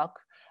feedback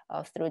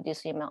through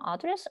this email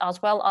address,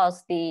 as well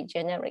as the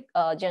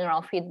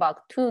general feedback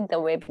to the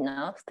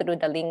webinar through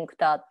the link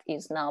that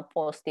is now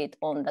posted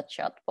on the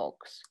chat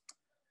box.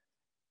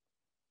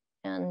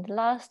 And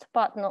last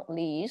but not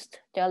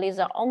least, there is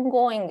an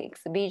ongoing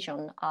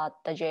exhibition at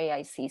the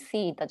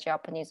JICC, the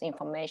Japanese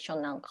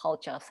Information and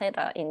Culture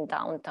Center in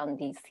downtown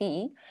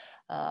DC,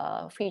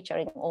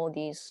 featuring all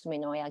these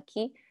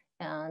Minoyaki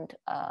and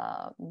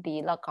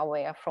the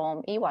lacquerware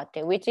from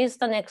IWATE, which is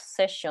the next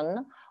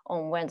session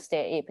on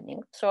Wednesday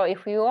evening. So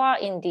if you are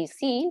in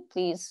DC,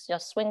 please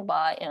just swing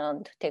by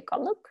and take a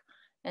look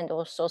and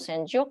also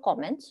send your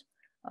comments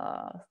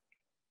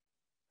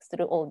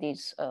through all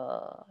these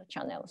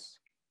channels.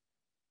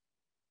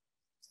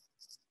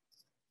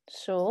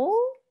 So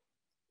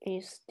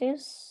is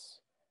this,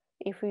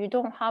 if you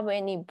don't have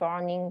any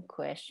burning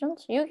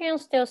questions, you can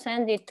still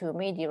send it to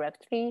me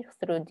directly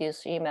through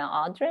this email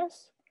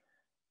address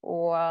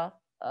or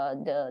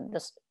the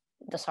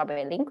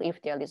survey link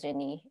if there is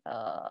any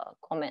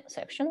comment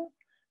section.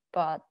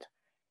 But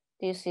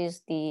this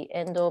is the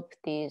end of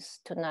this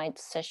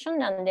tonight's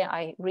session, and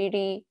I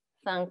really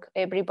thank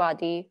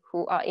everybody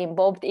who are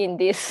involved in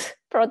this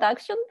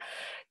production.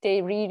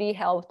 They really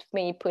helped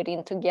me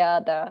putting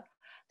together.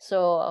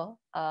 So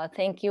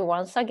thank you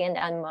once again.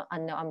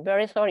 And I'm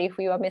very sorry if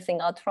you are missing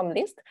out from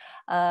list.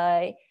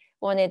 I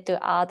wanted to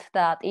add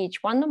that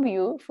each one of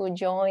you who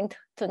joined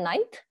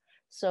tonight,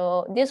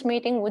 so this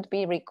meeting would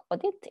be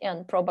recorded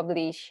and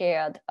probably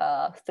shared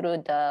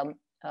through the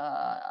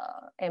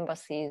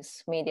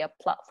embassy's media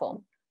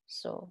platform.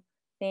 So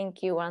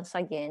thank you once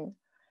again.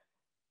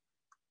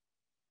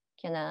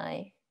 Can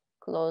I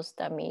close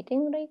the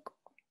meeting, Reiko?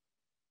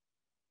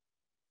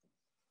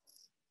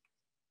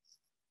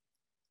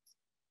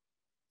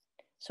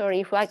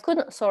 Sorry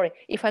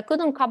if I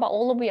couldn't cover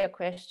all of your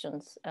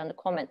questions and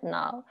comment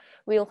now.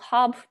 We'll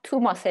have 2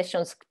 more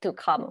sessions to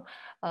come.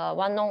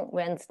 One on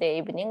Wednesday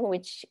evening,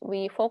 which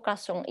we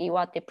focus on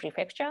Iwate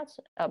Prefecture,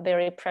 a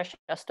very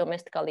precious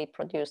domestically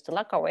produced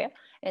lacquerware.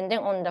 And then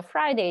on the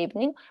Friday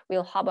evening,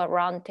 we'll have a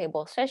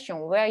roundtable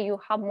session where you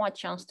have more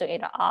chance to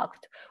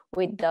interact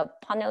with the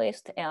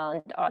panelists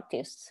and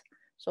artists.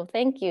 So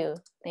thank you,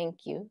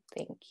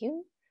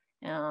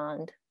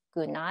 and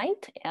good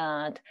night,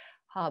 and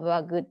have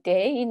a good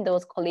day in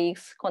those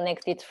colleagues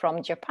connected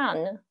from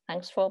Japan.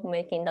 Thanks for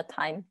making the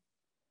time.